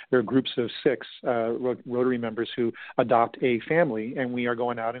there are groups of 6 Rotary members who adopt a family, and we are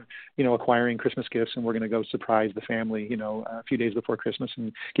going out and acquiring Christmas gifts, and we're going to go surprise the family a few days before Christmas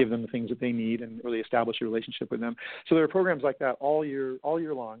and give them the things that they need and really establish a relationship with them. So there are programs like that all year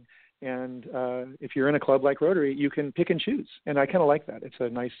long. And if you're in a club like Rotary, you can pick and choose. And I kind of like that. It's a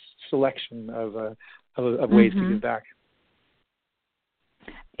nice selection of ways to give back.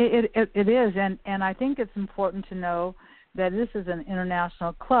 It is. And I think it's important to know that this is an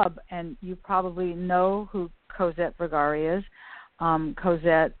international club. And you probably know who Cosette Vergari is.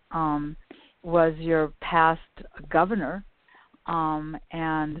 Cosette was your past governor.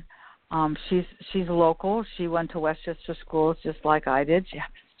 And she's local. She went to Westchester schools just like I did. She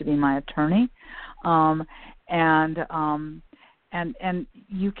happens to be my attorney, and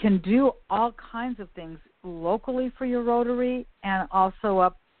you can do all kinds of things locally for your Rotary, and also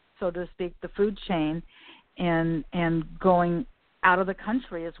up, so to speak, the food chain, and going out of the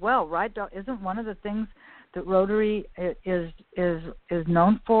country as well, right? Isn't one of the things that Rotary is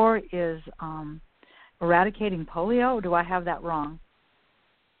known for is eradicating polio? Or do I have that wrong?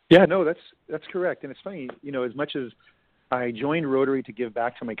 Yeah, no, that's correct. And it's funny, as much as I joined Rotary to give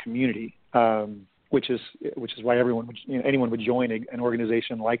back to my community, which is why anyone would join an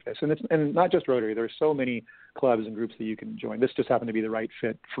organization like this, and not just Rotary. There are so many clubs and groups that you can join. This just happened to be the right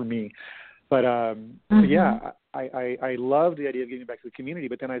fit for me. But yeah, I love the idea of giving back to the community.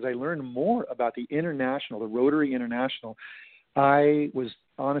 But then as I learned more about the Rotary International, I was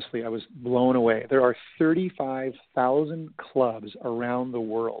blown away. There are 35,000 clubs around the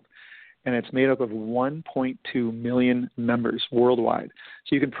world, and it's made up of 1.2 million members worldwide.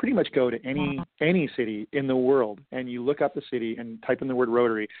 So you can pretty much go to any city in the world, and you look up the city and type in the word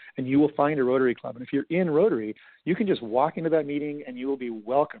Rotary, and you will find a Rotary club. And if you're in Rotary, you can just walk into that meeting, and you will be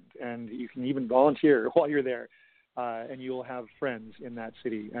welcomed, and you can even volunteer while you're there. And you will have friends in that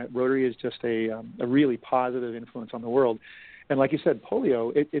city. Rotary is just a really positive influence on the world. And like you said,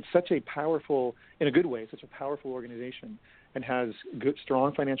 polio, it's such a powerful, in a good way, such a powerful organization, and has good,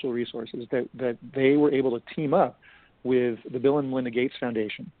 strong financial resources that they were able to team up with the Bill and Melinda Gates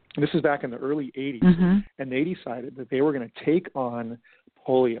Foundation. And this is back in the early 80s, and they decided that they were going to take on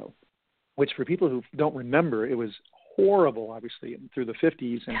polio, which for people who don't remember, it was horrible, obviously, through the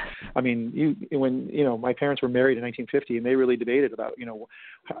 50s. And I mean, when my parents were married in 1950, and they really debated about,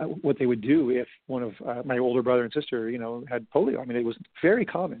 what they would do if one of my older brother and sister, had polio. I mean, it was very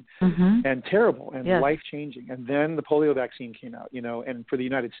common and terrible and life-changing. And then the polio vaccine came out, and for the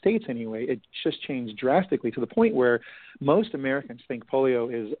United States anyway, it just changed drastically to the point where most Americans think polio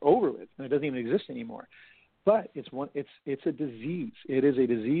is over with and it doesn't even exist anymore. But it's a disease. It is a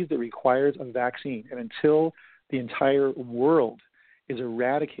disease that requires a vaccine. And until the entire world is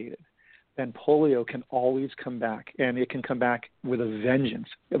eradicated, then polio can always come back, and it can come back with a vengeance.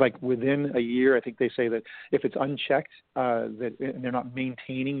 Like within a year, I think they say that if it's unchecked, and they're not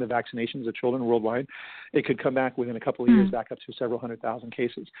maintaining the vaccinations of children worldwide, it could come back within a couple of years, back up to several 100,000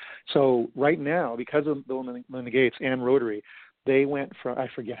 cases. So right now, because of Bill and Melinda Gates and Rotary, they went from, I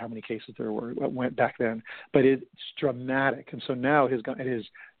forget how many cases there went back then, but it's dramatic. And so now it is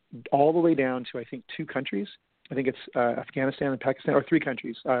all the way down to, I think, 2 countries. I think it's Afghanistan and Pakistan, or 3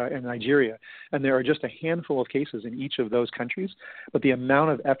 countries, and Nigeria. And there are just a handful of cases in each of those countries. But the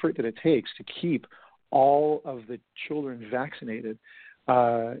amount of effort that it takes to keep all of the children vaccinated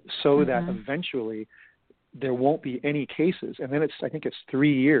so that eventually there won't be any cases. And then I think it's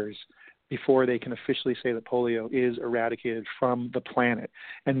 3 years before they can officially say that polio is eradicated from the planet.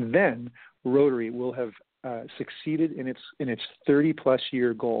 And then Rotary will have succeeded in its 30-plus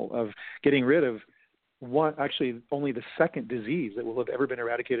year goal of getting rid of only the second disease that will have ever been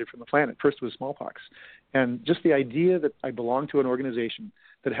eradicated from the planet. First was smallpox. And just the idea that I belong to an organization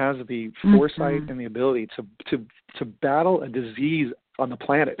that has the foresight and the ability to battle a disease on the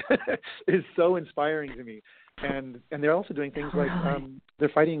planet is so inspiring to me. And they're also doing things like they're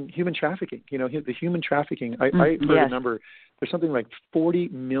fighting human trafficking. The human trafficking, I heard a number, there's something like 40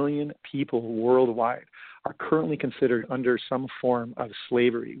 million people worldwide are currently considered under some form of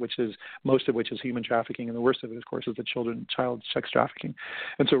slavery, most of which is human trafficking, and the worst of it, of course, is the child sex trafficking.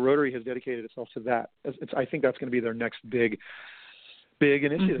 And so Rotary has dedicated itself to that. I think that's going to be their next big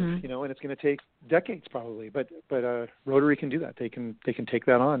initiative, and it's going to take decades probably, but Rotary can do that. They can take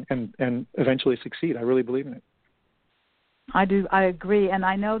that on and eventually succeed. I really believe in it. I do. I agree. And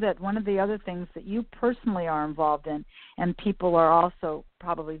I know that one of the other things that you personally are involved in, and people are also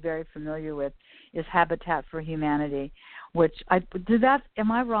probably very familiar with, is Habitat for Humanity, which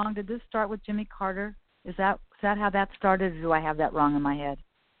am I wrong? Did this start with Jimmy Carter? Is that how that started, or do I have that wrong in my head?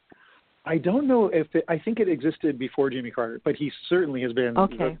 I don't know I think it existed before Jimmy Carter, but he certainly has been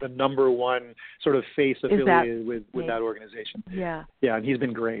the number one sort of face affiliated with that organization. Yeah. Yeah, and he's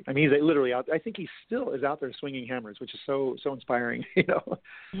been great. I mean, he's literally out. I think he still is out there swinging hammers, which is so inspiring,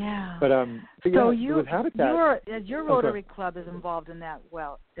 Yeah. But so with Habitat, your Rotary Club is involved in that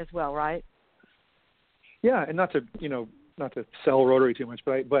as well, right? Yeah, and not to sell Rotary too much,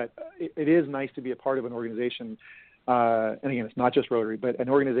 but it is nice to be a part of an organization. And again, it's not just Rotary, but an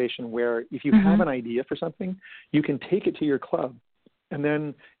organization where if you have an idea for something, you can take it to your club, and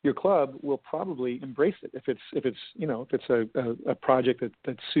then your club will probably embrace it if it's a project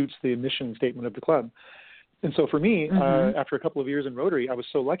that suits the mission statement of the club. And so for me, after a couple of years in Rotary, I was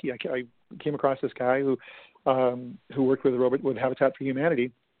so lucky. I came across this guy who worked with Habitat for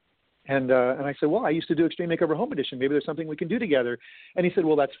Humanity. And I said, well, I used to do Extreme Makeover Home Edition. Maybe there's something we can do together. And he said,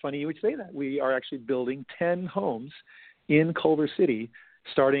 well, that's funny you would say that. We are actually building 10 homes in Culver City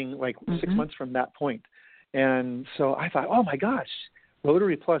starting 6 months from that point. And so I thought, oh, my gosh,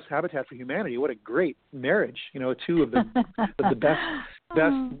 Rotary plus Habitat for Humanity, what a great marriage. 2 of the best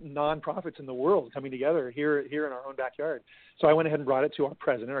nonprofits in the world coming together here in our own backyard. So I went ahead and brought it to our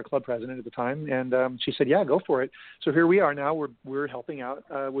club president at the time, and she said, yeah, go for it. So here we are now. We're helping out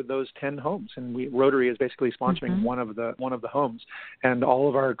with those 10 homes, and Rotary is basically sponsoring one of the homes, and all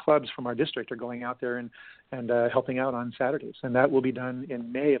of our clubs from our district are going out there and helping out on Saturdays, and that will be done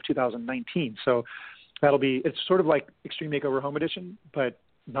in May of 2019. So it's sort of like Extreme Makeover Home Edition, but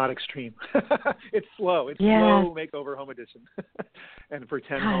not extreme. It's slow. It's slow Makeover Home Edition. And for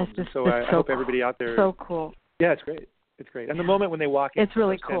 10 homes. So I hope everybody out there. So cool. Yeah, it's great. It's great. And the moment when they walk in, it's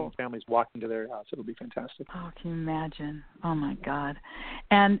really cool. Families walk into their house. It'll be fantastic. Oh, can you imagine? Oh, my God.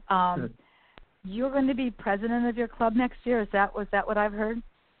 And you're going to be president of your club next year. Was that what I've heard?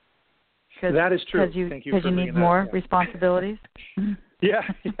 That is true. Thank you for you need more responsibilities? Yeah.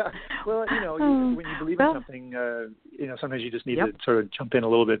 Well, when you believe in something, sometimes you just need to sort of jump in a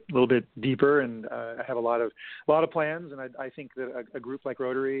little bit deeper. And I have a lot of plans, and I think that a group like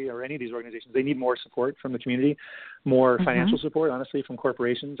Rotary or any of these organizations, they need more support from the community, more financial support, honestly, from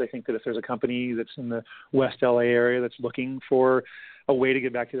corporations. I think that if there's a company that's in the West LA area that's looking for a way to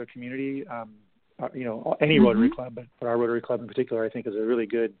get back to their community, any Rotary Club, but our Rotary Club in particular, I think, is a really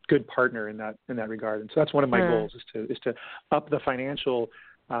good partner in that regard. And so that's one of my goals is to up the financial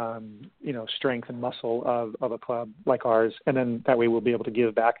strength and muscle of a club like ours, and then that way we'll be able to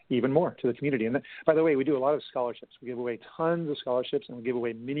give back even more to the community. And by the way, we do a lot of scholarships. We give away tons of scholarships, and we give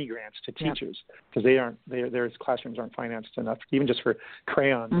away mini grants to teachers because their classrooms aren't financed enough, even just for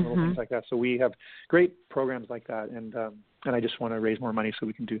crayons and little things like that. So we have great programs like that, and I just want to raise more money so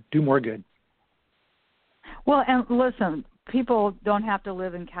we can do more good. Well, and listen, people don't have to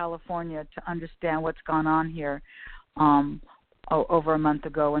live in California to understand what's gone on here. Over a month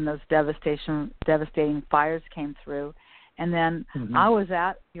ago when those devastating fires came through. And then I was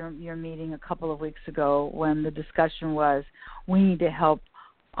at your meeting a couple of weeks ago when the discussion was we need to help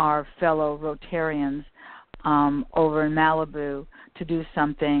our fellow Rotarians over in Malibu to do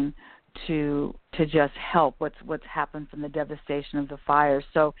something to just help what's happened from the devastation of the fires.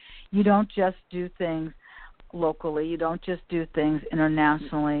 So you don't just do things locally. You don't just do things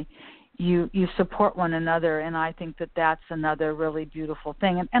internationally. You support one another, and I think that's another really beautiful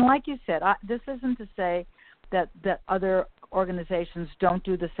thing. And like you said, this isn't to say that other organizations don't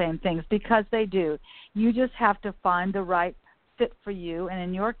do the same things, because they do. You just have to find the right fit for you, and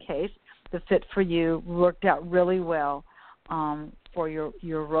in your case, the fit for you worked out really well for your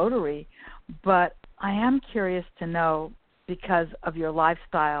Rotary. But I am curious to know, because of your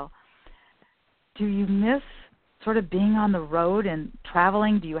lifestyle, do you miss sort of being on the road and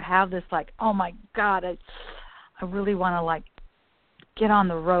traveling? Do you have this like, oh my God, I really want to like get on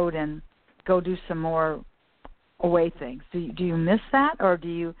the road and go do some more away things? Do you miss that, or do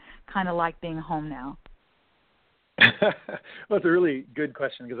you kind of like being home now? Well, it's a really good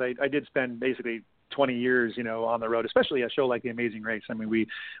question, because I did spend basically 20 years, on the road, especially a show like The Amazing Race. I mean, we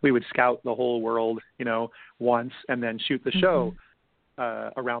would scout the whole world, once, and then shoot the show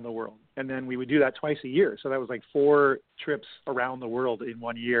around the world. And then we would do that twice a year. So that was like 4 trips around the world in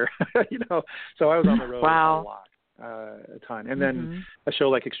 1 year, So I was on the road a lot, a ton. And then a show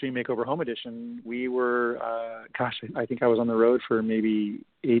like Extreme Makeover Home Edition, we were, I think I was on the road for maybe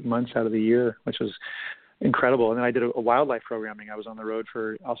 8 months out of the year, which was incredible. And then I did a wildlife programming. I was on the road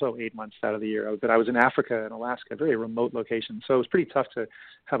for also 8 months out of the year. But I was in Africa and Alaska, very remote location. So it was pretty tough to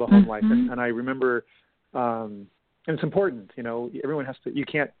have a home life. And I remember, and it's important, everyone has to, you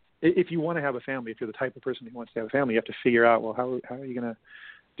can't, if you want to have a family, if you're the type of person who wants to have a family, you have to figure out, well, how are you going to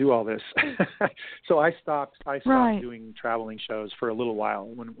do all this? So I stopped doing traveling shows for a little while.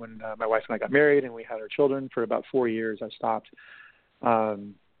 When my wife and I got married and we had our children, for about 4 years, I stopped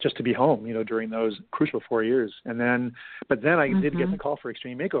just to be home, during those crucial 4 years. But then I did get the call for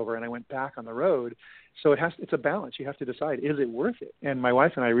Extreme Makeover, and I went back on the road. So it's a balance. You have to decide, is it worth it? And my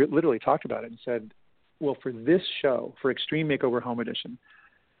wife and I literally talked about it and said, well, for this show, for Extreme Makeover Home Edition,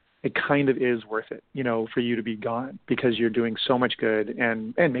 it kind of is worth it, for you to be gone, because you're doing so much good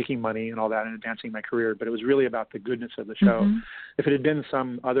and making money and all that and advancing my career. But it was really about the goodness of the show. If it had been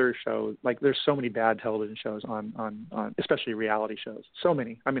some other show, like there's so many bad television shows on especially reality shows, so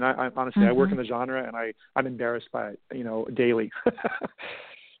many. I mean, I honestly, I work in the genre, and I'm embarrassed by it, daily.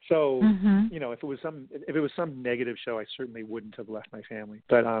 So, if it was some negative show, I certainly wouldn't have left my family.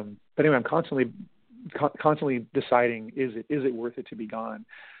 But anyway, I'm constantly deciding, is it worth it to be gone?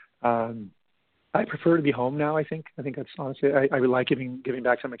 I prefer to be home now. I think that's honestly, I would like giving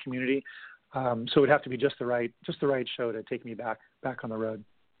back to my community. So it would have to be just the right show to take me back on the road,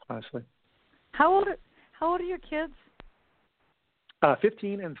 honestly. How old are your kids?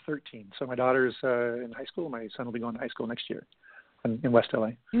 15 and 13. So my daughter's in high school. My son will be going to high school next year in West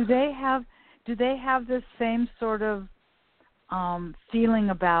LA. Do they have this same sort of feeling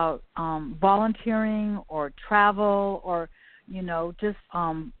about volunteering or travel, or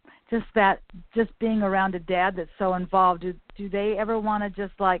just being around a dad that's so involved? Do they ever want to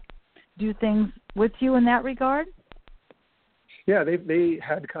just like do things with you in that regard? Yeah, they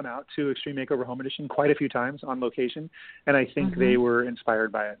had come out to Extreme Makeover Home Edition quite a few times on location, and I think they were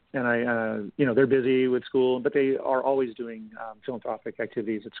inspired by it. And they're busy with school, but they are always doing philanthropic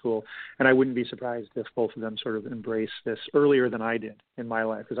activities at school. And I wouldn't be surprised if both of them sort of embrace this earlier than I did in my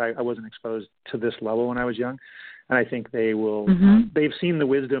life, because I wasn't exposed to this level when I was young. And I think they will. They've seen the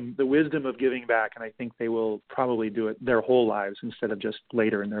wisdom of giving back, and I think they will probably do it their whole lives instead of just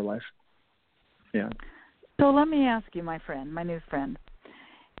later in their life. Yeah. So let me ask you, my new friend,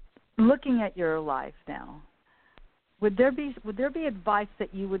 looking at your life now, would there be advice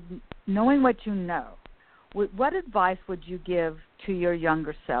that you would, knowing what you know, what advice would you give to your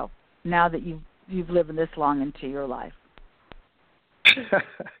younger self now that you've lived this long into your life?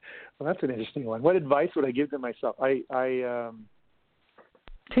 Well, that's an interesting one. What advice would I give to myself?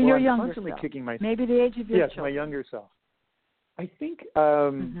 To your I'm younger constantly self. kicking myself. Maybe the age of your Yes, children. my younger self. I think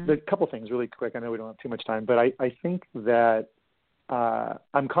the couple things really quick. I know we don't have too much time, but I think that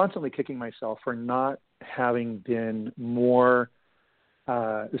I'm constantly kicking myself for not having been more,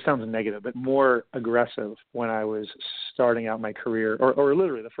 this sounds negative, but more aggressive when I was starting out my career, or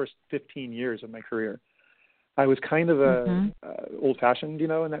literally the first 15 years of my career. I was kind of old-fashioned,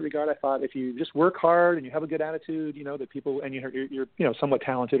 in that regard. I thought if you just work hard and you have a good attitude, that people, and you're somewhat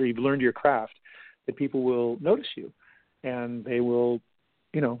talented, or you've learned your craft, that people will notice you, and they will,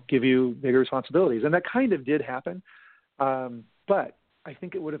 give you bigger responsibilities. And that kind of did happen, but I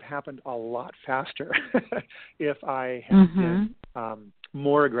think it would have happened a lot faster if I had been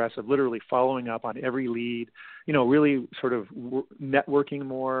more aggressive, literally following up on every lead, really sort of networking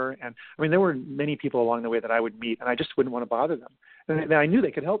more. And I mean, there were many people along the way that I would meet, and I just wouldn't want to bother them. And I knew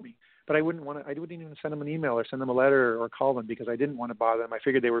they could help me, but I wouldn't even send them an email or send them a letter or call them, because I didn't want to bother them. I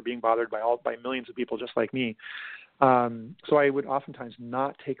figured they were being bothered by millions of people just like me. So I would oftentimes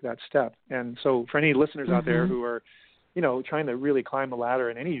not take that step. And so for any listeners out there who are, trying to really climb the ladder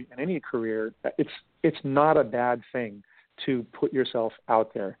in any career, it's not a bad thing to put yourself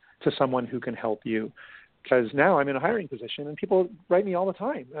out there to someone who can help you. Because now I'm in a hiring position, and people write me all the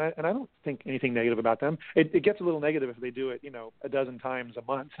time, and I don't think anything negative about them. It gets a little negative if they do it, a dozen times a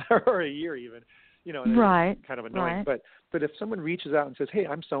month or a year even, right, kind of annoying. Right. But if someone reaches out and says, hey,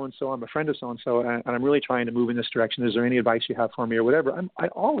 I'm so-and-so, I'm a friend of so-and-so, and I'm really trying to move in this direction, is there any advice you have for me or whatever? I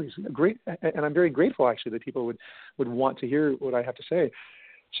always great, and I'm very grateful actually that people would want to hear what I have to say.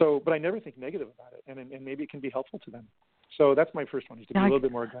 So, but I never think negative about it, and maybe it can be helpful to them. So that's my first one, is to be a little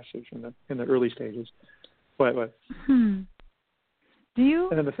bit more aggressive in the early stages. What? Do you?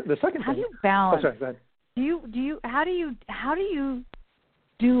 And then the second how thing. do you balance? Oh, sorry, go ahead. How do you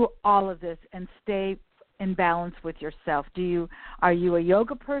do all of this and stay in balance with yourself? Are you a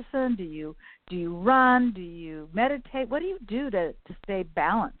yoga person? Do you run? Do you meditate? What do you do to stay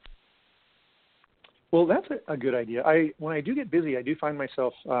balanced? Well, that's a good idea. When I do get busy, I do find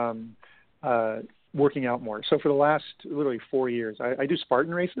myself working out more. So for the last literally 4 years, I do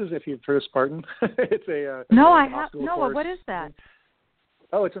Spartan races. If you've heard of Spartan, it's a I have no. Course. What is that?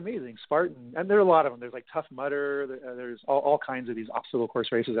 Oh, it's amazing, Spartan, and there are a lot of them. There's like Tough Mudder. There's all kinds of these obstacle course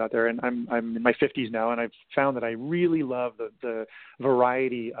races out there. And I'm in my 50s now, and I've found that I really love the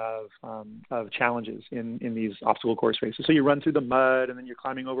variety of challenges in these obstacle course races. So you run through the mud, and then you're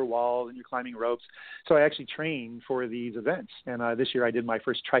climbing over walls, and you're climbing ropes. So I actually train for these events. And this year I did my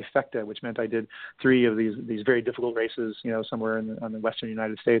first trifecta, which meant I did 3 of these very difficult races, somewhere in the western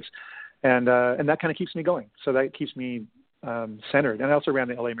United States, and that kind of keeps me going. So that keeps me centered. And I also ran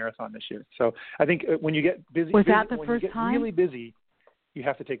the LA Marathon this year. So I think when you get busy, was that the when first you get time? Really busy, you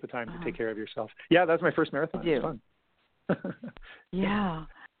have to take the time to take care of yourself. Yeah, that was my first marathon. It was fun. Yeah.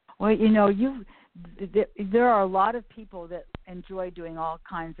 Well, there are a lot of people that enjoy doing all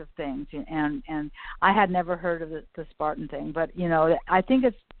kinds of things, and I had never heard of the Spartan thing, but I think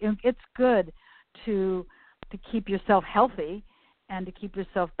it's good to keep yourself healthy and to keep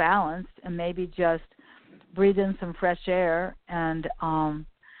yourself balanced, and maybe just breathe in some fresh air and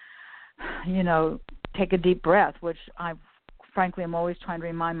take a deep breath, which I frankly am always trying to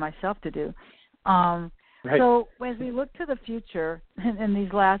remind myself to do. Right. So as we look to the future in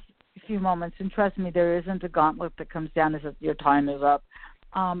these last few moments, and trust me, there isn't a gauntlet that comes down as if your time is up,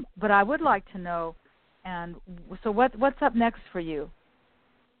 but I would like to know, and so what's up next for you?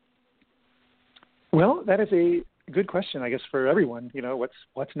 Well, that is a good question, I guess, for everyone.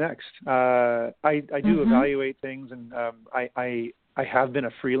 What's next? I do evaluate things, and I have been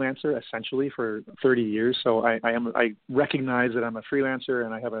a freelancer essentially for 30 years. So I recognize that I'm a freelancer,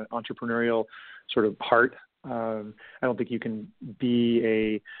 and I have an entrepreneurial sort of heart. I don't think you can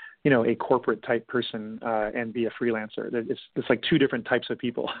be a corporate type person and be a freelancer. It's like 2 different types of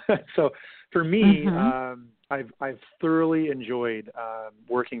people. So for me, I've thoroughly enjoyed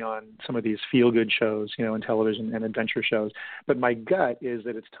working on some of these feel-good shows, in television and adventure shows. But my gut is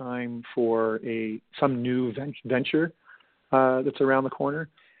that it's time for some new venture that's around the corner.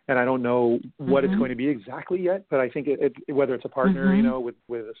 And I don't know what it's going to be exactly yet, but I think whether it's a partner,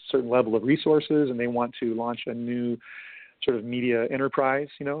 with a certain level of resources, and they want to launch a new sort of media enterprise.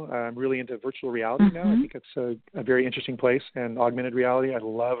 I'm really into virtual reality now. I think it's a very interesting place, and augmented reality. I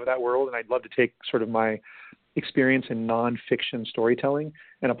love that world, and I'd love to take sort of my experience in nonfiction storytelling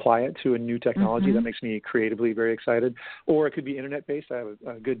and apply it to a new technology that makes me creatively very excited. Or it could be internet-based. I have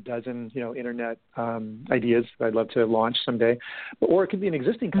a good dozen, internet ideas that I'd love to launch someday. Or it could be an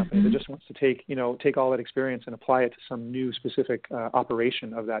existing company that just wants to take all that experience and apply it to some new specific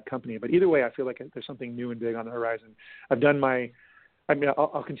operation of that company. But either way, I feel like there's something new and big on the horizon. I've I mean,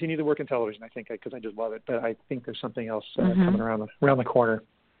 I'll continue to work in television, I think, because I just love it. But I think there's something else coming around the corner.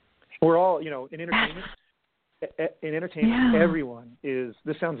 We're all, in entertainment. In entertainment, everyone is.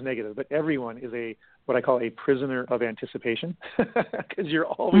 This sounds negative, but everyone is what I call a prisoner of anticipation, because you're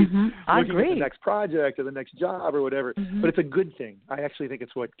always looking at the next project or the next job or whatever. But it's a good thing. I actually think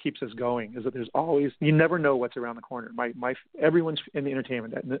it's what keeps us going. Is that there's always, you never know what's around the corner. Everyone's in the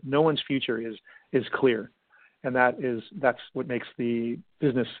entertainment. No one's future is clear. And that's what makes the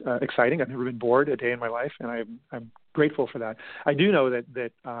business exciting. I've never been bored a day in my life, and I'm grateful for that. I do know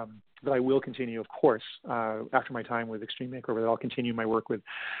that I will continue, of course, after my time with Extreme Makeover, that I'll continue my work with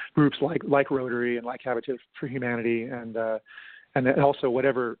groups like Rotary and like Habitat for Humanity, and also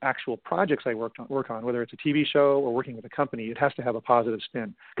whatever actual projects I work on, whether it's a TV show or working with a company, it has to have a positive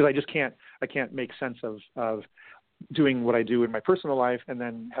spin, because I can't make sense of doing what I do in my personal life and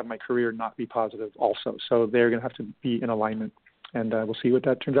then have my career not be positive also. So they're going to have to be in alignment, and we'll see what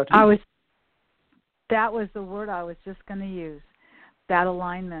that turns out to be. That was the word I was just going to use, that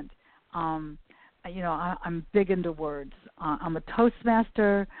alignment. I'm big into words. I'm a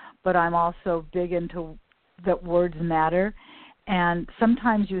Toastmaster, but I'm also big into that words matter. And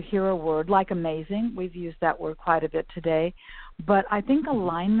sometimes you hear a word like amazing. We've used that word quite a bit today. But I think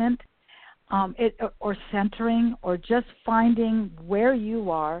alignment, or centering, or just finding where you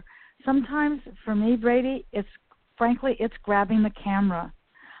are. Sometimes for me, Brady, it's grabbing the camera.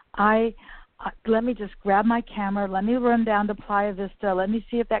 Let me just grab my camera. Let me run down to Playa Vista. Let me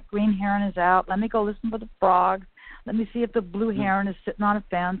see if that green heron is out. Let me go listen for the frogs. Let me see if the blue heron is sitting on a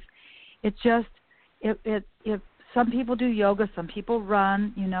fence. It some people do yoga, some people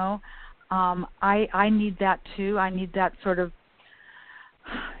run. I need that too. I need that sort of.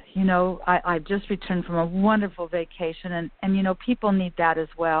 I just returned from a wonderful vacation, and people need that as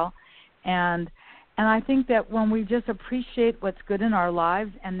well. And I think that when we just appreciate what's good in our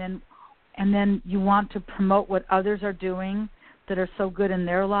lives, and then you want to promote what others are doing that are so good in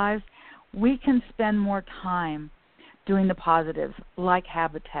their lives, we can spend more time doing the positives, like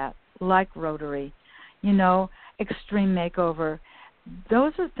Habitat, like Rotary, Extreme Makeover.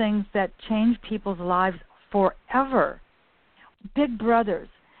 Those are things that change people's lives forever. Big Brothers,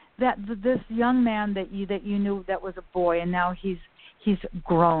 that this young man that you knew that was a boy, and now he's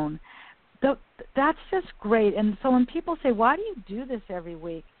grown. That's just great. And so when people say, why do you do this every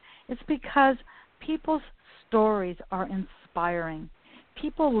week? It's because people's stories are inspiring.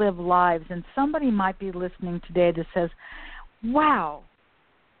 People live lives, and somebody might be listening today that says, wow,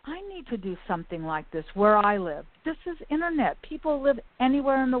 I need to do something like this where I live. This is internet. People live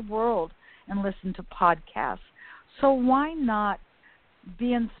anywhere in the world and listen to podcasts. So why not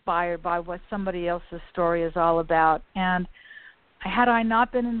be inspired by what somebody else's story is all about? And had I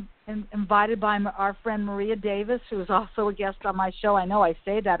not been invited by our friend Maria Davis, who is also a guest on my show, I know I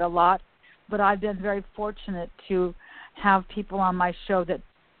say that a lot, but I've been very fortunate to have people on my show that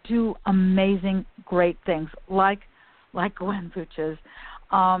do amazing, great things, like Gwen Fuchs,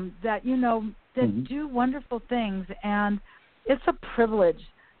 that do wonderful things. And it's a privilege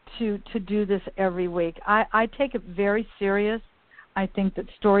to do this every week. I take it very serious. I think that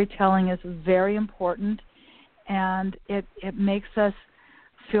storytelling is very important, and it makes us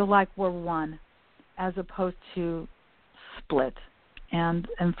feel like we're one as opposed to split. And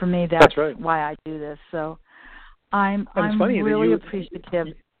for me, that's right. Why I do this. So I'm really appreciative.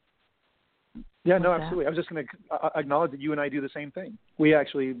 Yeah, no, absolutely. I was just going to acknowledge that you and I do the same thing. We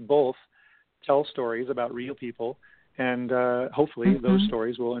actually both tell stories about real people, and hopefully those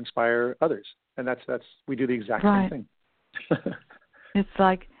stories will inspire others. And that's we do the exact same thing. It's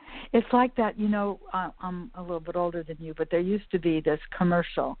like that, I'm a little bit older than you, but there used to be this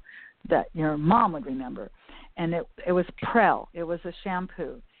commercial that your mom would remember, and it was Prel. It was a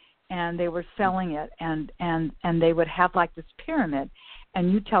shampoo, and they were selling it, and they would have like this pyramid,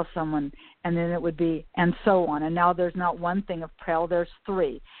 and you tell someone, and then it would be, and so on, and now there's not one thing of Prel, there's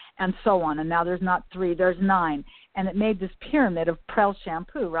 3, and so on, and now there's not 3, there's 9, and it made this pyramid of Prel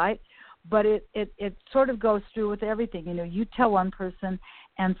shampoo, right? But it sort of goes through with everything. You tell one person,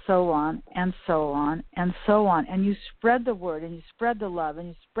 and so on, and so on, and so on. And you spread the word, and you spread the love, and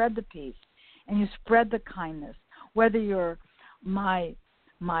you spread the peace, and you spread the kindness. Whether you're my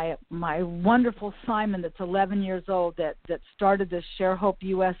wonderful Simon that's 11 years old that started this Share Hope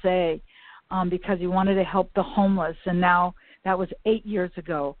USA because he wanted to help the homeless, and now that was 8 years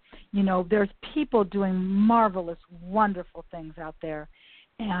ago. There's people doing marvelous, wonderful things out there.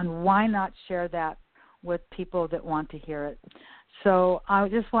 And why not share that with people that want to hear it? So I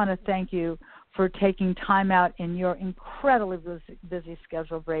just want to thank you for taking time out in your incredibly busy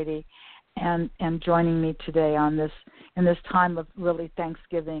schedule, Brady, and joining me today on this in this time of really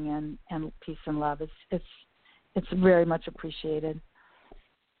Thanksgiving and peace and love. It's very much appreciated.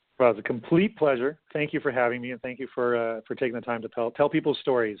 Well, it's a complete pleasure. Thank you for having me, and thank you for taking the time to tell people's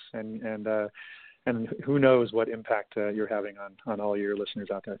stories, and who knows what impact you're having on all your listeners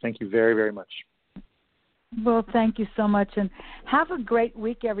out there. Thank you very, very much. Well, thank you so much, and have a great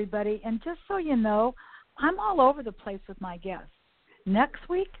week, everybody. And just so you know, I'm all over the place with my guests. Next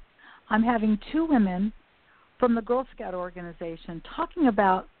week, I'm having 2 women from the Girl Scout organization talking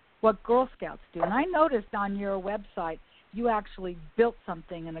about what Girl Scouts do. And I noticed on your website you actually built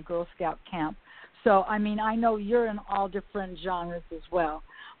something in a Girl Scout camp. So, I mean, I know you're in all different genres as well.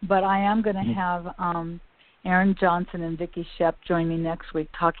 But I am going to have Erin Johnson and Vicki Shep join me next week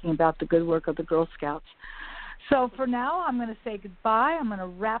talking about the good work of the Girl Scouts. So for now, I'm going to say goodbye. I'm going to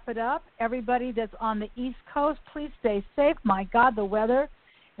wrap it up. Everybody that's on the East Coast, please stay safe. My God, the weather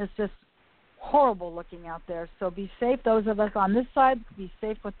is just horrible looking out there. So be safe. Those of us on this side, be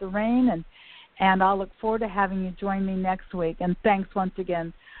safe with the rain. And I'll look forward to having you join me next week. And thanks once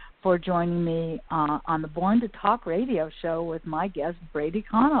again for joining me on the Born to Talk radio show with my guest, Brady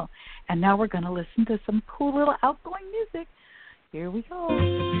Connell. And now we're going to listen to some cool little outgoing music. Here we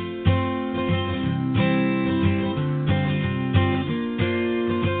go.